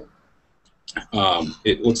couple.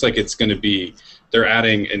 It looks like it's going to be, they're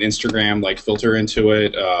adding an Instagram-like filter into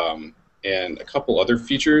it, and a couple other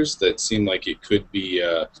features that seem like it could be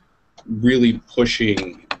really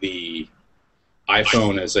pushing the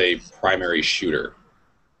iPhone as a primary shooter.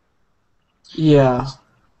 Yeah,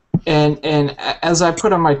 and as I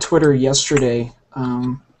put on my Twitter yesterday,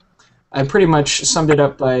 I pretty much summed it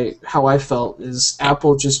up by how I felt, is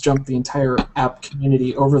Apple just jumped the entire app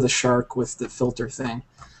community over the shark with the filter thing.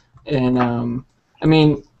 And I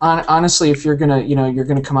mean, honestly, if you're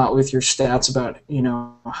gonna come out with your stats about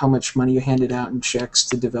how much money you handed out in checks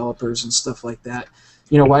to developers and stuff like that,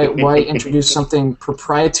 why introduce something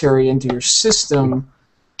proprietary into your system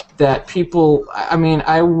that people? I mean,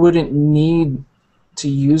 I wouldn't need to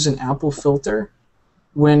use an Apple filter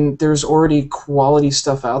when there's already quality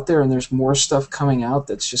stuff out there and there's more stuff coming out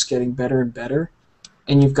that's just getting better and better.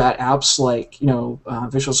 And you've got apps like,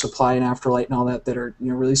 Visual Supply and Afterlight and all that are,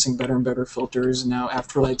 releasing better and better filters. And now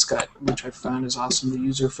Afterlight's got, which I found is awesome, the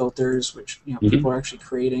user filters, which, people are actually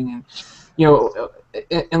creating.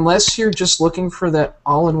 And, unless you're just looking for that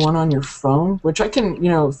all-in-one on your phone, which I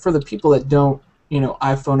can, for the people that don't,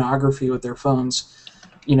 iPhoneography with their phones,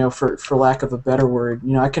 for lack of a better word,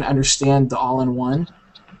 I can understand the all-in-one.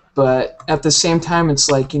 But at the same time,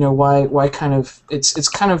 it's like, why kind of, it's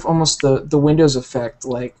kind of almost the Windows effect.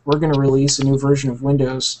 Like, we're going to release a new version of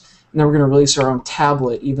Windows, and then we're going to release our own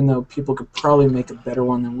tablet, even though people could probably make a better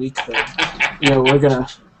one than we could. We're going to,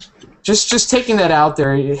 just taking that out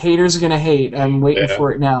there, haters are going to hate. I'm waiting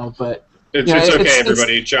for it now, but... It's okay,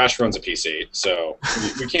 everybody. Josh runs a PC, so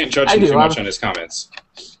we can't judge him too much on his comments.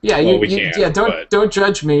 Yeah, don't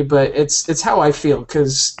judge me, but it's how I feel,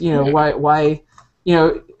 because, why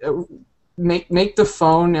make the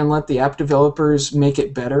phone and let the app developers make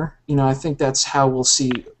it better. I think that's how we'll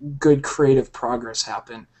see good creative progress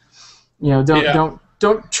happen.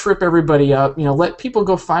 Don't trip everybody up. Let people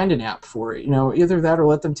go find an app for it. Either that or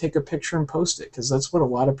let them take a picture and post it, because that's what a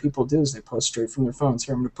lot of people do, is they post straight from their phones.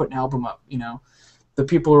 Here, I'm going to put an album up. The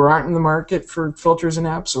people who aren't in the market for filters and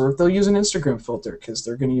apps, or if they'll use an Instagram filter, because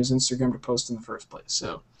they're going to use Instagram to post in the first place.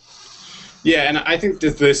 So. Yeah, and I think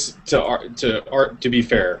that this, to be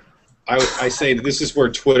fair, I say that this is where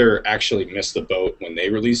Twitter actually missed the boat when they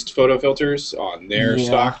released photo filters on their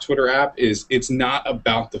stock Twitter app. It's not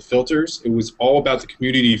about the filters. It was all about the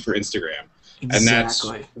community for Instagram. Exactly. And that's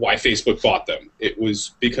why Facebook bought them. It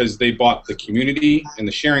was because they bought the community and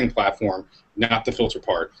the sharing platform, not the filter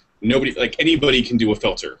part. Anybody can do a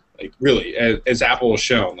filter. Like, really, as Apple has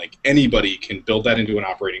shown, anybody can build that into an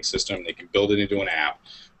operating system. They can build it into an app.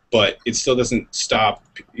 But it still doesn't stop,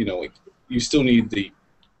 you still need the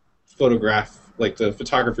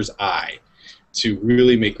photographer's eye to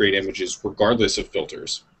really make great images regardless of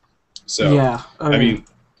filters. So, yeah,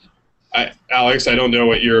 Alex, I don't know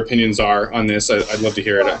what your opinions are on this. I'd love to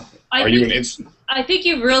hear it. I think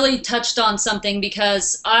you really touched on something,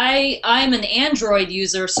 because I'm an Android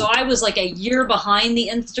user, so I was like a year behind the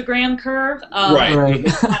Instagram curve. Right.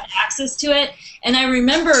 Had access to it. And I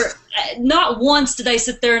remember not once did I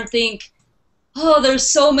sit there and think, oh, there's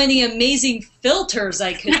so many amazing filters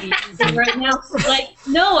I could be using right now.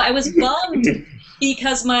 No, I was bummed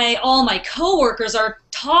because all my coworkers are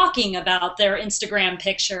talking about their Instagram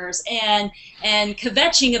pictures and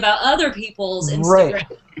kvetching about other people's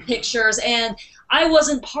Instagram pictures. And I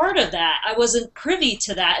wasn't part of that. I wasn't privy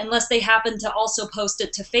to that unless they happened to also post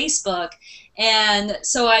it to Facebook. And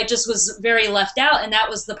so I just was very left out, and that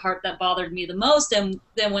was the part that bothered me the most. And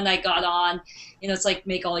then when I got on, it's like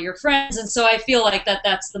make all your friends. And so I feel like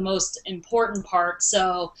that's the most important part.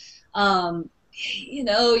 So,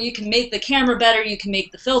 you can make the camera better, you can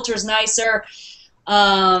make the filters nicer.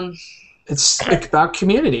 It's about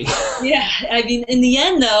community. Yeah, I mean, in the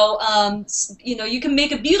end, though, you can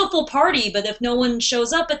make a beautiful party, but if no one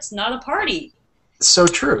shows up, it's not a party. So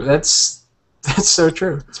true. That's so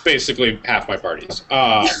true. It's basically half my parties.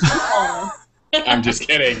 I'm just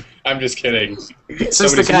kidding. It's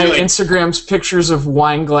just the guy Instagrams pictures of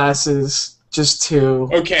wine glasses just to...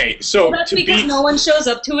 Okay, so that's because no one shows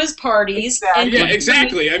up to his parties. Exactly. Yeah,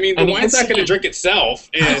 exactly. I mean, the wine's not going to drink itself,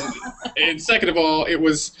 and second of all, it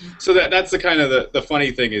was so that's the kind of the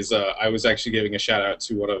funny thing is I was actually giving a shout out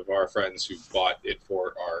to one of our friends who bought it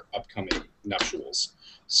for our upcoming nuptials.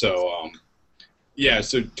 So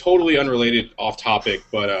so totally unrelated, off topic,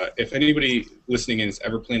 but if anybody listening in is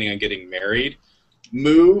ever planning on getting married,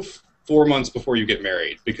 move 4 months before you get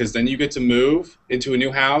married, because then you get to move into a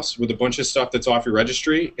new house with a bunch of stuff that's off your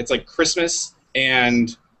registry. It's like Christmas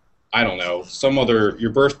and, I don't know, your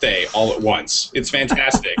birthday all at once. It's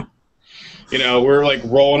fantastic. We're like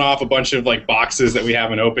rolling off a bunch of like boxes that we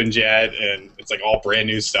haven't opened yet, and it's like all brand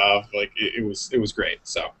new stuff. Like it was great.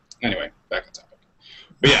 So anyway, back on topic.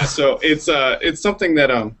 But yeah, so it's something that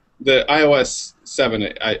the iOS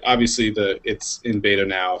 7, obviously it's in beta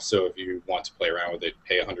now, so if you want to play around with it,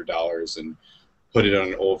 pay $100 and put it on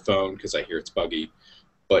an old phone, because I hear it's buggy.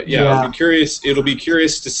 But yeah, it'll be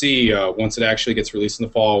curious to see once it actually gets released in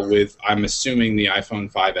the fall with, I'm assuming, the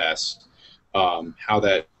iPhone 5S, how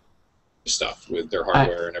that stuff with their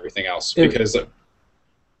hardware and everything else. Because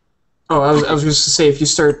I was just to say, if you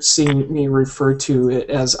start seeing me refer to it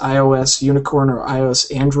as iOS Unicorn or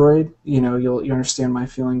iOS Android, you'll understand my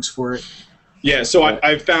feelings for it. Yeah, so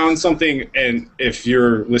I found something, and if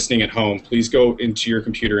you're listening at home, please go into your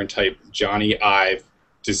computer and type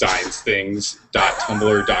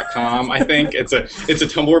johnnyivesdesignsthings.tumblr.com. I think it's a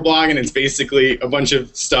Tumblr blog, and it's basically a bunch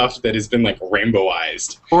of stuff that has been like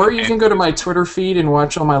rainbowized. Or you can go to my Twitter feed and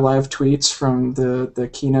watch all my live tweets from the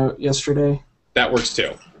keynote yesterday. That works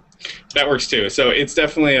too. So it's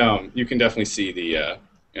definitely you can definitely see the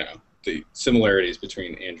the similarities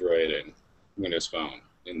between Android and Windows Phone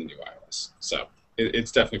in the new iOS. So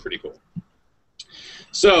it's definitely pretty cool.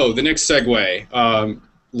 So the next segue,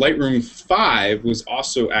 Lightroom 5 was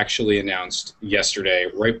also actually announced yesterday,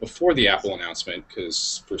 right before the Apple announcement,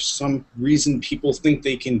 because for some reason people think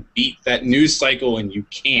they can beat that news cycle, and you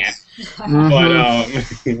can't. But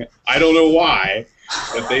I don't know why,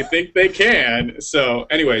 but they think they can. So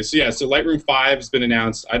anyway, so Lightroom 5 has been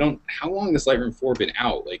announced. How long has Lightroom 4 been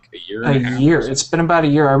out? Like a year and a half? A year. It's been about a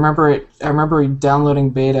year. I remember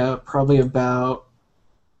downloading beta probably about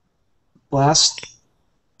last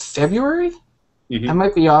February. Mm-hmm. I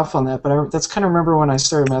might be off on that, but that's kind of remember when I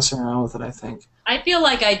started messing around with it, I think. I feel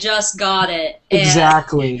like I just got it.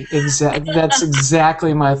 Exactly. That's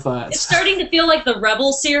exactly my thoughts. It's starting to feel like the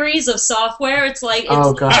Rebel series of software. It's like...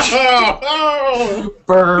 Oh, gosh.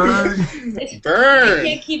 Burn. Burn. I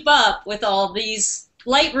can't keep up with all these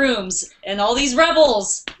Lightrooms and all these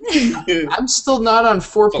Rebels. I'm still not on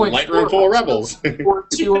 4.4. Lightroom full of Rebels.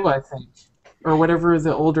 4.2, I think. Or whatever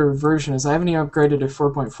the older version is. I haven't even upgraded to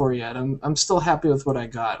 4.4 yet. I'm still happy with what I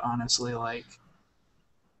got, honestly.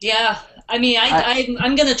 Yeah, I mean,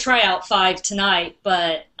 I'm gonna try out 5 tonight,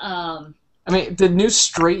 but I mean, the new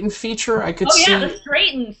straighten feature, I could see. Oh yeah, the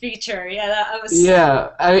straighten feature. Yeah, that was. Yeah,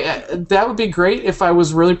 that would be great if I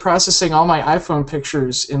was really processing all my iPhone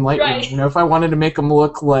pictures in Lightroom. Right. If I wanted to make them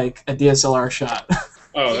look like a DSLR shot.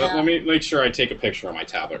 Oh, Yeah. Let me make sure I take a picture on my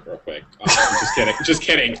tablet real quick. Just kidding. Just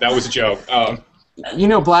kidding. That was a joke.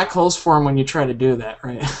 black holes form when you try to do that,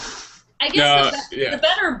 right? I guess the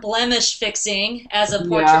better blemish fixing as a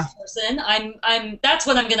portrait person, that's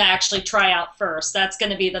what I'm going to actually try out first. That's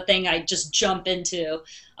going to be the thing I just jump into.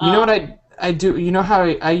 You know what I do? You know how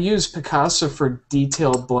I use Picasso for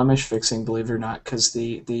detailed blemish fixing, believe it or not, because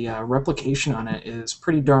the replication on it is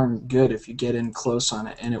pretty darn good if you get in close on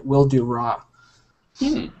it, and it will do raw.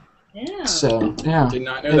 Yeah. So, yeah. Did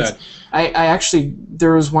not know that. I actually,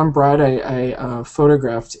 there was one bride I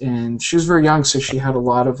photographed, and she was very young, so she had a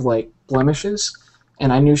lot of, blemishes,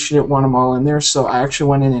 and I knew she didn't want them all in there, so I actually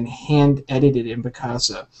went in and hand-edited in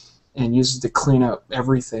Picasso and used it to clean up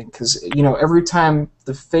everything, because, every time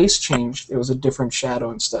the face changed, it was a different shadow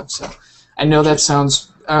and stuff, so I know that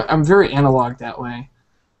sounds, I'm very analog that way.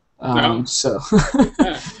 So,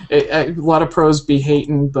 a lot of pros be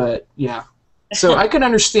hating, but, yeah. So I could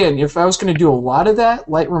understand if I was going to do a lot of that,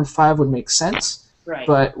 Lightroom 5 would make sense. Right.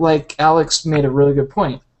 But like Alex made a really good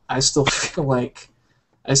point. I still feel like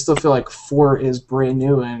 4 is brand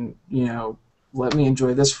new, and let me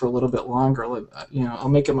enjoy this for a little bit longer. I'll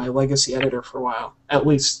make it my legacy editor for a while, at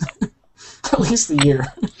least a year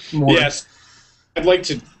more. Yes, I'd like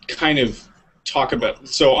to kind of talk about.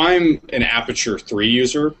 So I'm an Aperture 3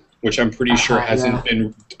 user, which I'm pretty sure hasn't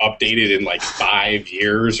been updated in like 5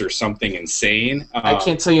 years or something insane. I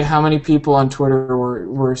can't tell you how many people on Twitter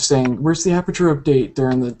were saying, "Where's the Aperture update?"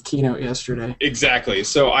 during the keynote yesterday. Exactly.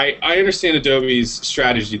 So I understand Adobe's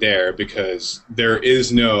strategy there, because there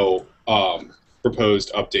is no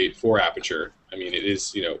proposed update for Aperture. I mean, it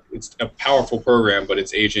is, it's a powerful program, but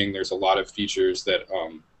it's aging. There's a lot of features that,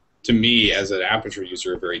 to me, as an Aperture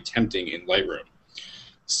user, are very tempting in Lightroom.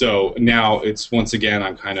 So now it's, once again,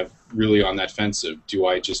 I'm kind of really on that fence of, do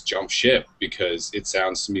I just jump ship? Because it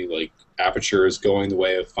sounds to me like Aperture is going the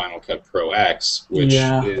way of Final Cut Pro X, which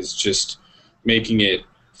is just making it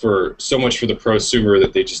so much for the prosumer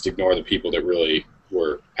that they just ignore the people that really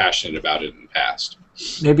were passionate about it in the past.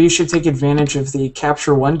 Maybe you should take advantage of the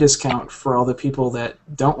Capture One discount for all the people that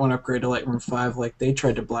don't want to upgrade to Lightroom 5, like they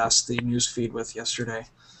tried to blast the newsfeed with yesterday.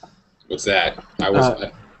 What's that? I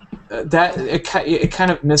wasn't. It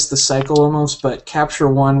kind of missed the cycle almost, but Capture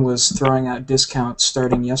One was throwing out discounts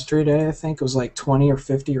starting yesterday. I think it was like 20 or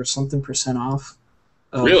 50 or something % off.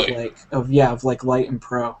 Really? Of Light and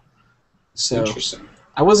Pro. So interesting.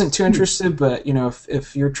 I wasn't too interested, but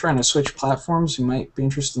if you're trying to switch platforms, you might be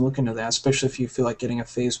interested in looking into that, especially if you feel like getting a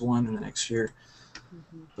Phase 1 in the next year.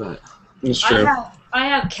 But it's true. I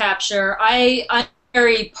have Capture. I'm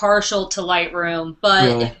very partial to Lightroom,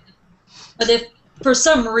 but if for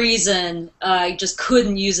some reason I just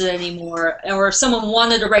couldn't use it anymore, or if someone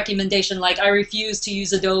wanted a recommendation, like I refuse to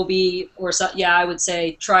use Adobe, or I would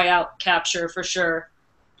say try out Capture for sure.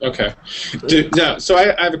 Okay. So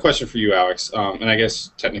I have a question for you, Alex, and I guess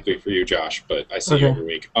technically for you, Josh, but I see you every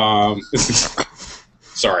week.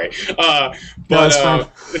 Sorry.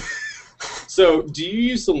 So do you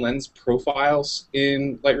use the lens profiles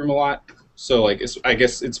in Lightroom a lot? So like, I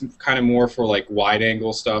guess it's kind of more for like wide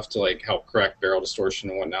angle stuff to like help correct barrel distortion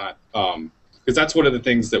and whatnot. Because that's one of the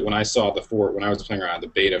things that when I saw the 4, when I was playing around the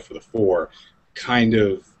beta for the 4, kind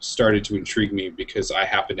of started to intrigue me, because I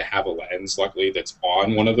happen to have a lens, luckily, that's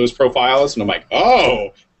on one of those profiles, and I'm like,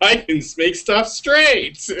 oh, I can make stuff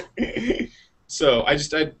straight. So I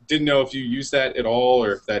didn't know if you use that at all,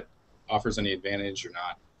 or if that offers any advantage or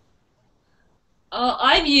not.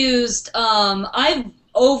 I've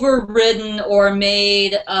overridden or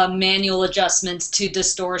made manual adjustments to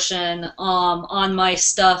distortion on my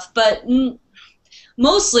stuff, but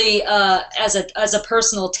mostly as a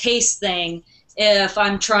personal taste thing. If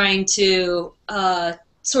I'm trying to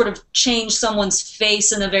sort of change someone's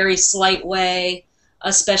face in a very slight way,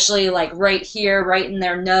 especially like right here, right in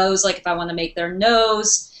their nose, like if I want to make their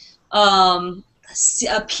nose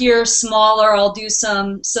appear smaller, I'll do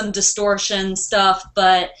some distortion stuff,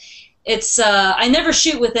 but it's I never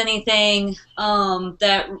shoot with anything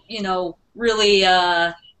that really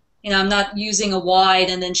I'm not using a wide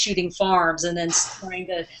and then shooting farms and then trying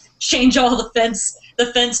to change all the fence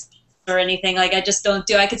or anything. Like, I just don't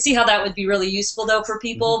do. I could see how that would be really useful though for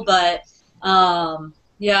people, but I've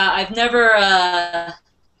never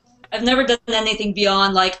done anything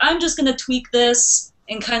beyond like, I'm just gonna tweak this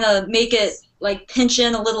and kind of make it like pinch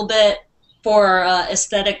in a little bit for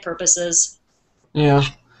aesthetic purposes. Yeah.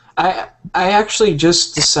 I actually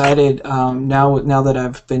just decided now that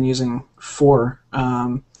I've been using 4,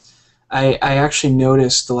 I actually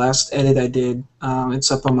noticed the last edit I did.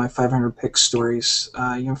 It's up on my 500 Pix stories.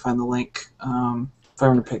 You can find the link,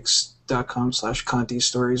 500pix.com/Conti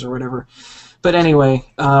stories or whatever. But anyway,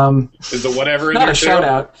 is the whatever in not there a too? shout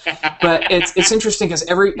out. But it's interesting because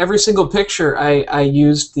every single picture I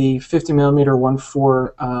used the 50mm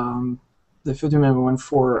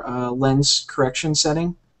 1.4 lens correction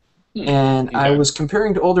setting. And okay. I was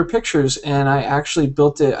comparing to older pictures, and I actually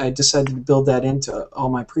decided to build that into all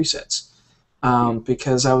my presets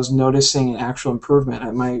because I was noticing an actual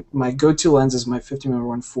improvement. My go-to lens is my 50mm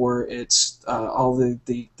 1.4. It's all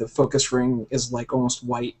the focus ring is like almost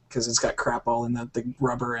white because it's got crap all in the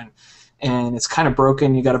rubber, and it's kind of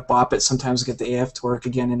broken. You got to bop it sometimes to get the AF to work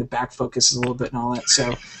again, and the back focuses a little bit and all that.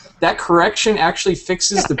 So that correction actually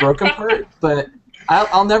fixes the broken part, but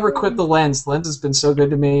I'll never quit the lens. The lens has been so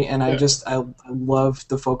good to me, and I love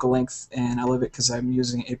the focal length, and I love it because I'm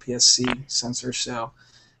using APS-C sensor, so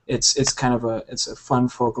it's kind of a fun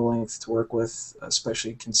focal length to work with,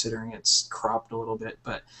 especially considering it's cropped a little bit.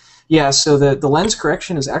 But yeah, so the lens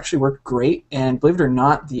correction has actually worked great, and believe it or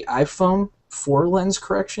not, the iPhone for lens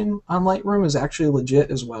correction on Lightroom is actually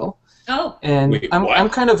legit as well. Oh. And Wait, I'm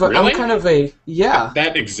what? kind of a, Really? I'm kind of a yeah.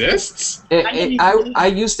 That exists?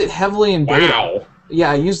 I used it heavily in beta. Wow.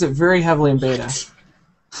 Yeah, I used it very heavily in beta.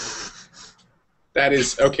 That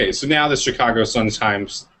is okay. So now the Chicago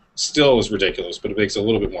Sun-Times still is ridiculous, but it makes a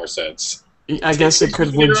little bit more sense. I guess it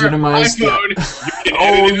could Your legitimize iPhone, that. you can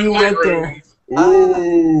Oh, edit in you went Lightroom. there.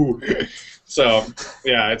 Ooh. So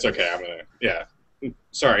yeah, it's okay. I'm gonna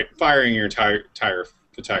Sorry, firing your entire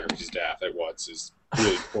photography staff at once is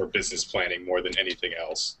really poor business planning more than anything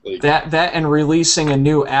else. Like, That and releasing a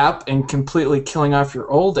new app and completely killing off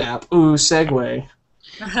your old app. Ooh, segue.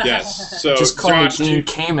 yes. So Just call Josh, me Dean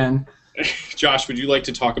Kamen. Josh, would you like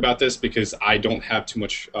to talk about this because I don't have too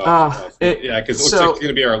much? Because it looks like it's going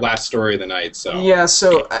to be our last story of the night. So yeah,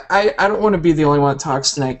 so I don't want to be the only one that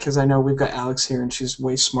talks tonight because I know we've got Alex here and she's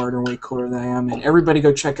way smarter and way cooler than I am. And everybody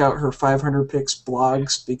go check out her 500 Pix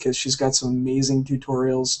blogs because she's got some amazing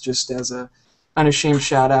tutorials. Just as a unashamed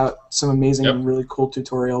shout out, some amazing, really cool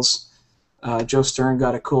tutorials. Joe Stern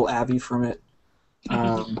got a cool Avi from it.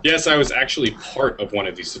 Yes, I was actually part of one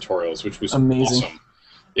of these tutorials, which was amazing. Awesome.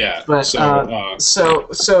 Yeah. But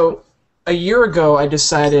so a year ago, I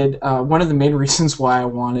decided one of the main reasons why I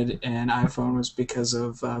wanted an iPhone was because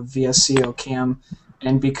of VSCO Cam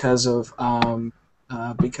and because of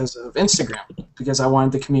Instagram. Because I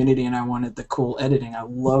wanted the community and I wanted the cool editing. I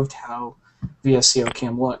loved how VSCO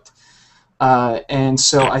Cam looked, and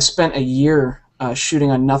so I spent a year shooting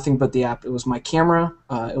on nothing but the app. It was my camera.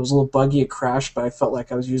 It was a little buggy. It crashed, but I felt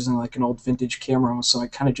like I was using like an old vintage camera, so I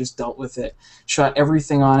kind of just dealt with it. Shot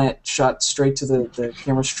everything on it. Shot straight to the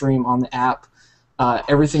camera stream on the app.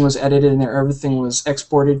 Everything was edited in there. Everything was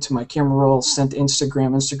exported to my camera roll, sent to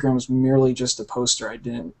Instagram. Instagram was merely just a poster. I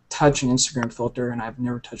didn't touch an Instagram filter, and I've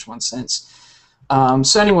never touched one since.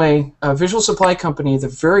 So anyway, Visual Supply Company, the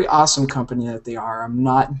very awesome company that they are. I'm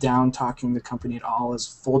not down talking the company at all. As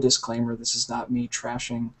full disclaimer, this is not me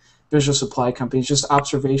trashing Visual Supply Company. It's just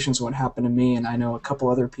observations of what happened to me, and I know a couple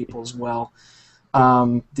other people as well.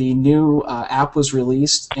 The new app was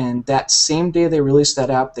released, and that same day they released that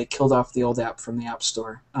app, they killed off the old app from the App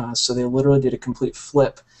Store. So they literally did a complete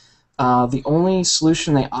flip. The only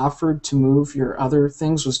solution they offered to move your other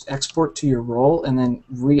things was to export to your roll and then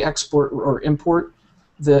re-export or import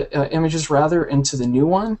the images rather into the new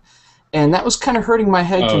one. And that was kind of hurting my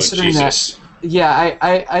head considering Jesus. that. Yeah,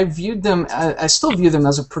 I viewed them. I still view them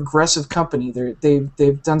as a progressive company.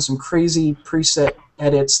 They've done some crazy preset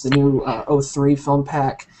edits. The new 03 film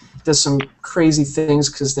pack does some crazy things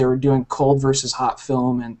because they were doing cold versus hot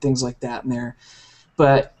film and things like that in there.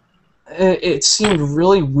 But it seemed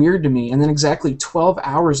really weird to me, and then exactly 12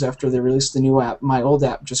 hours after they released the new app, my old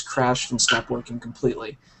app just crashed and stopped working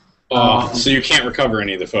completely. So you can't recover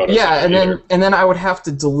any of the photos. Yeah, and then I would have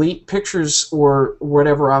to delete pictures or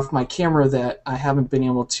whatever off my camera that I haven't been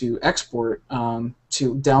able to export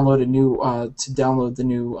to download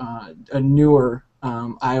a newer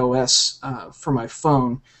iOS for my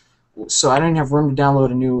phone. So I didn't have room to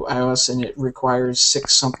download a new iOS, and it requires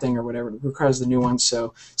 6 something or whatever. It requires the new one.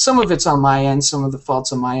 So some of it's on my end, some of the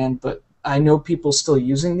fault's on my end, but I know people still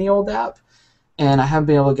using the old app, and I haven't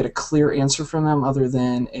been able to get a clear answer from them other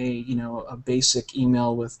than a basic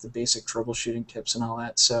email with the basic troubleshooting tips and all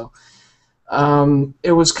that. So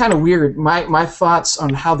it was kind of weird. My thoughts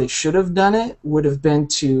on how they should have done it would have been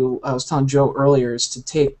to, I was telling Joe earlier, is to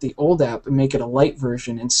take the old app and make it a light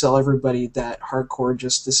version and sell everybody that hardcore,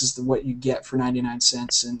 just this is what you get for 99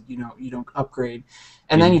 cents and you don't upgrade.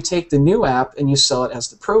 And then you take the new app and you sell it as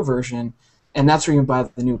the pro version, and that's where you can buy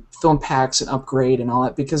the new film packs and upgrade and all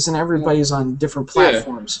that, because then everybody's on different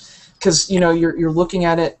platforms. Because you're looking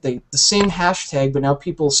at it the same hashtag, but now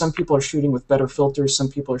some people are shooting with better filters, some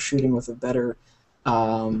people are shooting with a better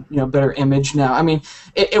better image now. I mean,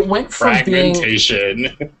 it went from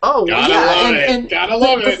fragmentation. Oh gotta yeah, love it. Gotta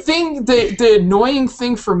love it. The annoying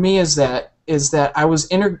thing for me is that I was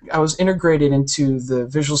integrated into the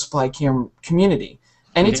Visual Supply Cam community.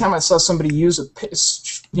 Anytime I saw somebody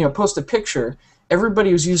post a picture,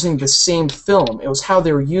 everybody was using the same film. It was how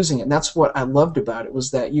they were using it, and that's what I loved about it,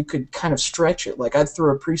 was that you could kind of stretch it. Like, I'd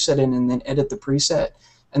throw a preset in and then edit the preset,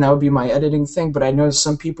 and that would be my editing thing, but I noticed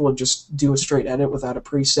some people would just do a straight edit without a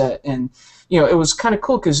preset, and it was kind of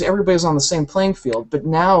cool because everybody's on the same playing field. But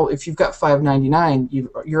now, if you've got $5.99,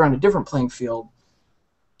 you're on a different playing field.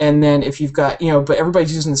 And then if you've got, but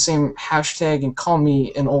everybody's using the same hashtag, and call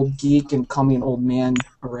me an old geek and call me an old man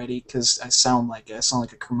already, because I sound like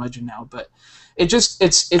a curmudgeon now. But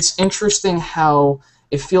it's interesting how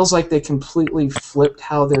it feels like they completely flipped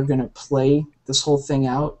how they're going to play this whole thing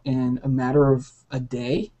out in a matter of a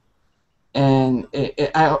day. And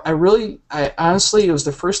I honestly, it was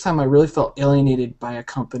the first time I really felt alienated by a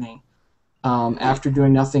company after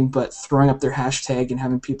doing nothing but throwing up their hashtag and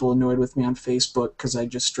having people annoyed with me on Facebook because I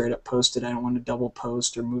just straight up posted. I don't want to double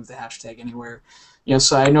post or move the hashtag anywhere.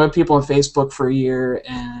 So I annoyed people on Facebook for a year,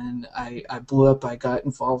 and I blew up. I got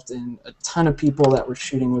involved in a ton of people that were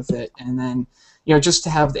shooting with it, and then just to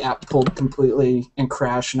have the app pulled completely and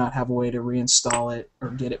crash and not have a way to reinstall it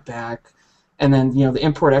or get it back. And then, the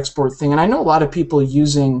import-export thing. And I know a lot of people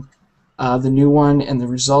using the new one, and the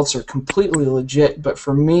results are completely legit. But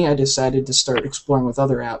for me, I decided to start exploring with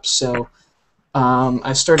other apps. So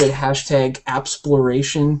I started hashtag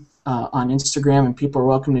Appsploration on Instagram, and people are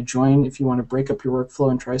welcome to join. If you want to break up your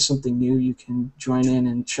workflow and try something new, you can join in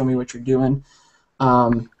and show me what you're doing.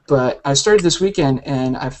 But I started this weekend,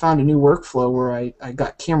 and I found a new workflow where I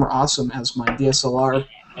got Camera Awesome as my DSLR,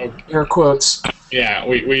 air quotes. Yeah,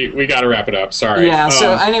 we got to wrap it up. Sorry. Yeah,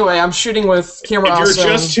 so anyway, I'm shooting with Camera Awesome. If you're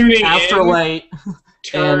just tuning after in, light.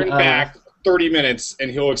 turn back 30 minutes,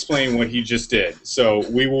 and he'll explain what he just did. So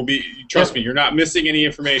we will be, trust me, you're not missing any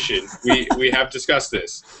information. We have discussed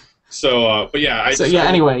this. So, but yeah.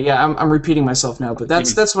 Anyway, I'm repeating myself now, but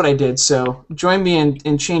that's what I did. So join me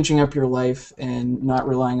in changing up your life and not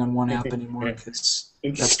relying on one app anymore, because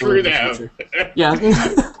that's screw them. Yeah,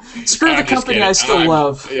 screw the company I still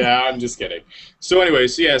love. Yeah, I'm just kidding. So anyway,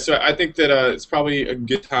 so I think that it's probably a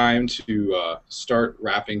good time to start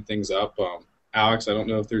wrapping things up. Alex, I don't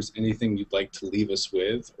know if there's anything you'd like to leave us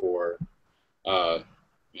with, or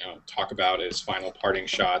talk about as final parting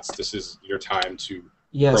shots. This is your time to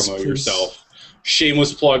promote yourself.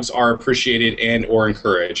 Shameless plugs are appreciated and or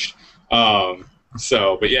encouraged.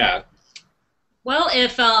 But yeah. Well,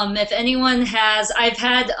 if anyone has, I've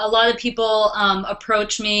had a lot of people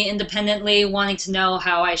approach me independently wanting to know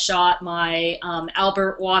how I shot my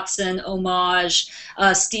Albert Watson homage,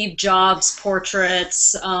 Steve Jobs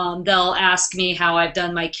portraits. They'll ask me how I've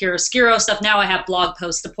done my chiaroscuro stuff. Now I have blog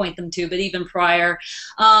posts to point them to, but even prior.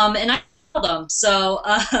 And I tell them. So,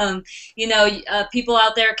 people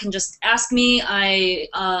out there can just ask me.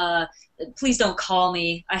 Please don't call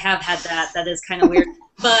me. I have had that. That is kind of weird.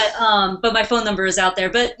 But my phone number is out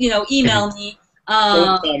there. But email me.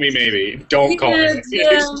 Don't call me, maybe. Don't call me.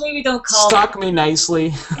 Yeah, maybe don't call Stalk me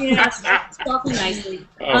nicely. Yeah, stalk me nicely.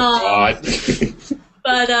 Oh God.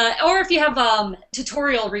 But or if you have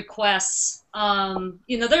tutorial requests,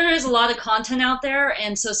 there is a lot of content out there,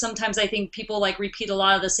 and so sometimes I think people repeat a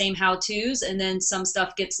lot of the same how-tos, and then some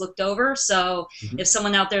stuff gets looked over. So if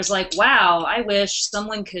someone out there is like, "Wow, I wish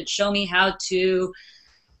someone could show me how to."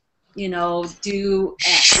 Do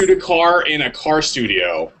X. Shoot a car in a car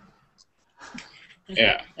studio.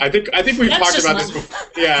 Yeah, I think we've talked about this before.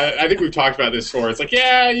 Yeah, I think we've talked about this before. It's like,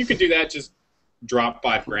 yeah, you could do that. Just drop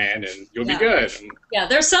 $5,000 and you'll be good. Yeah,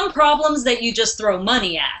 there's some problems that you just throw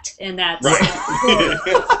money at, and that's right.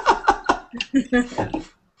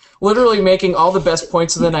 Literally making all the best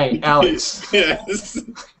points of the night, Alex. Yes.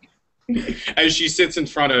 As she sits in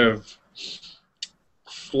front of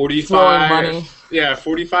 $45,000,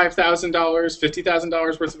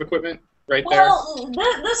 $50,000 worth of equipment right there. Well,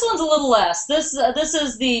 this one's a little less. This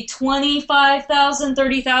is the $25,000,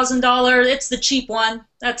 $30,000. It's the cheap one.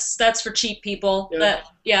 That's for cheap people.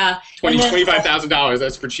 $25,000.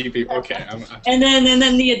 That's for cheap people. Okay. And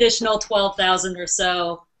then the additional $12,000 or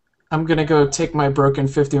so. I'm gonna go take my broken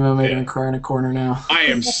 50mm and cry in a corner now. I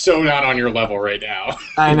am so not on your level right now.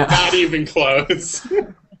 I know. Not even close.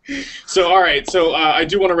 So, all right. So, I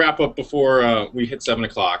do want to wrap up before we hit 7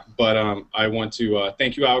 o'clock, but I want to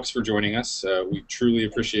thank you, Alex, for joining us. We truly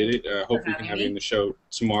appreciate it. Hope we can have you in the show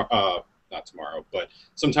tomorrow. Not tomorrow, but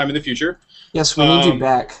sometime in the future. Yes, we need you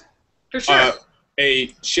back. For sure.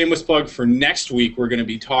 A shameless plug for next week, we're going to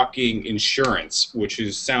be talking insurance, which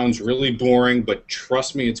sounds really boring, but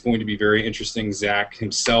trust me, it's going to be very interesting. Zach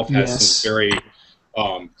himself has some very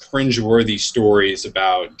cringeworthy stories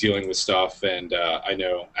about dealing with stuff, and I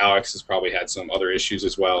know Alex has probably had some other issues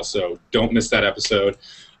as well, so don't miss that episode.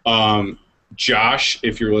 Josh,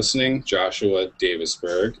 if you're listening, Joshua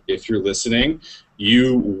Davisberg, if you're listening,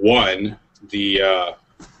 you won the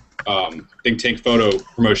Think Tank photo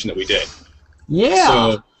promotion that we did. Yeah.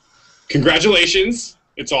 So congratulations.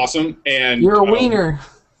 It's awesome. And you're a wiener.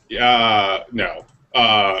 No.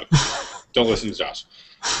 Don't listen to Josh.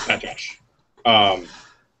 Not Josh.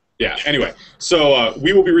 Anyway, so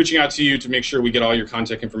we will be reaching out to you to make sure we get all your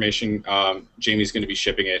contact information. Jamie's going to be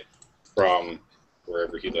shipping it from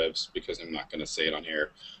wherever he lives, because I'm not going to say it on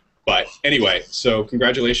here. But anyway, so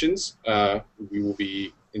congratulations. We will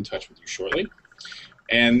be in touch with you shortly.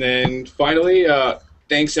 And then finally,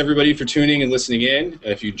 thanks everybody for tuning and listening in.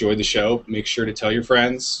 If you enjoyed the show, make sure to tell your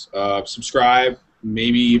friends, subscribe,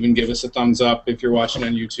 maybe even give us a thumbs up if you're watching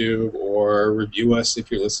on YouTube, or review us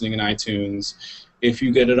if you're listening in iTunes. If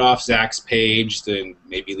you get it off Zach's page, then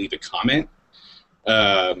maybe leave a comment.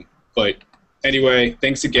 But anyway,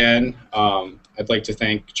 thanks again. I'd like to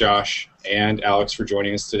thank Josh and Alex for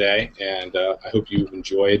joining us today, and I hope you've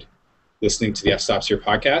enjoyed listening to the F-Stops Here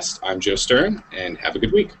podcast. I'm Joe Stern, and have a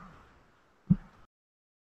good week.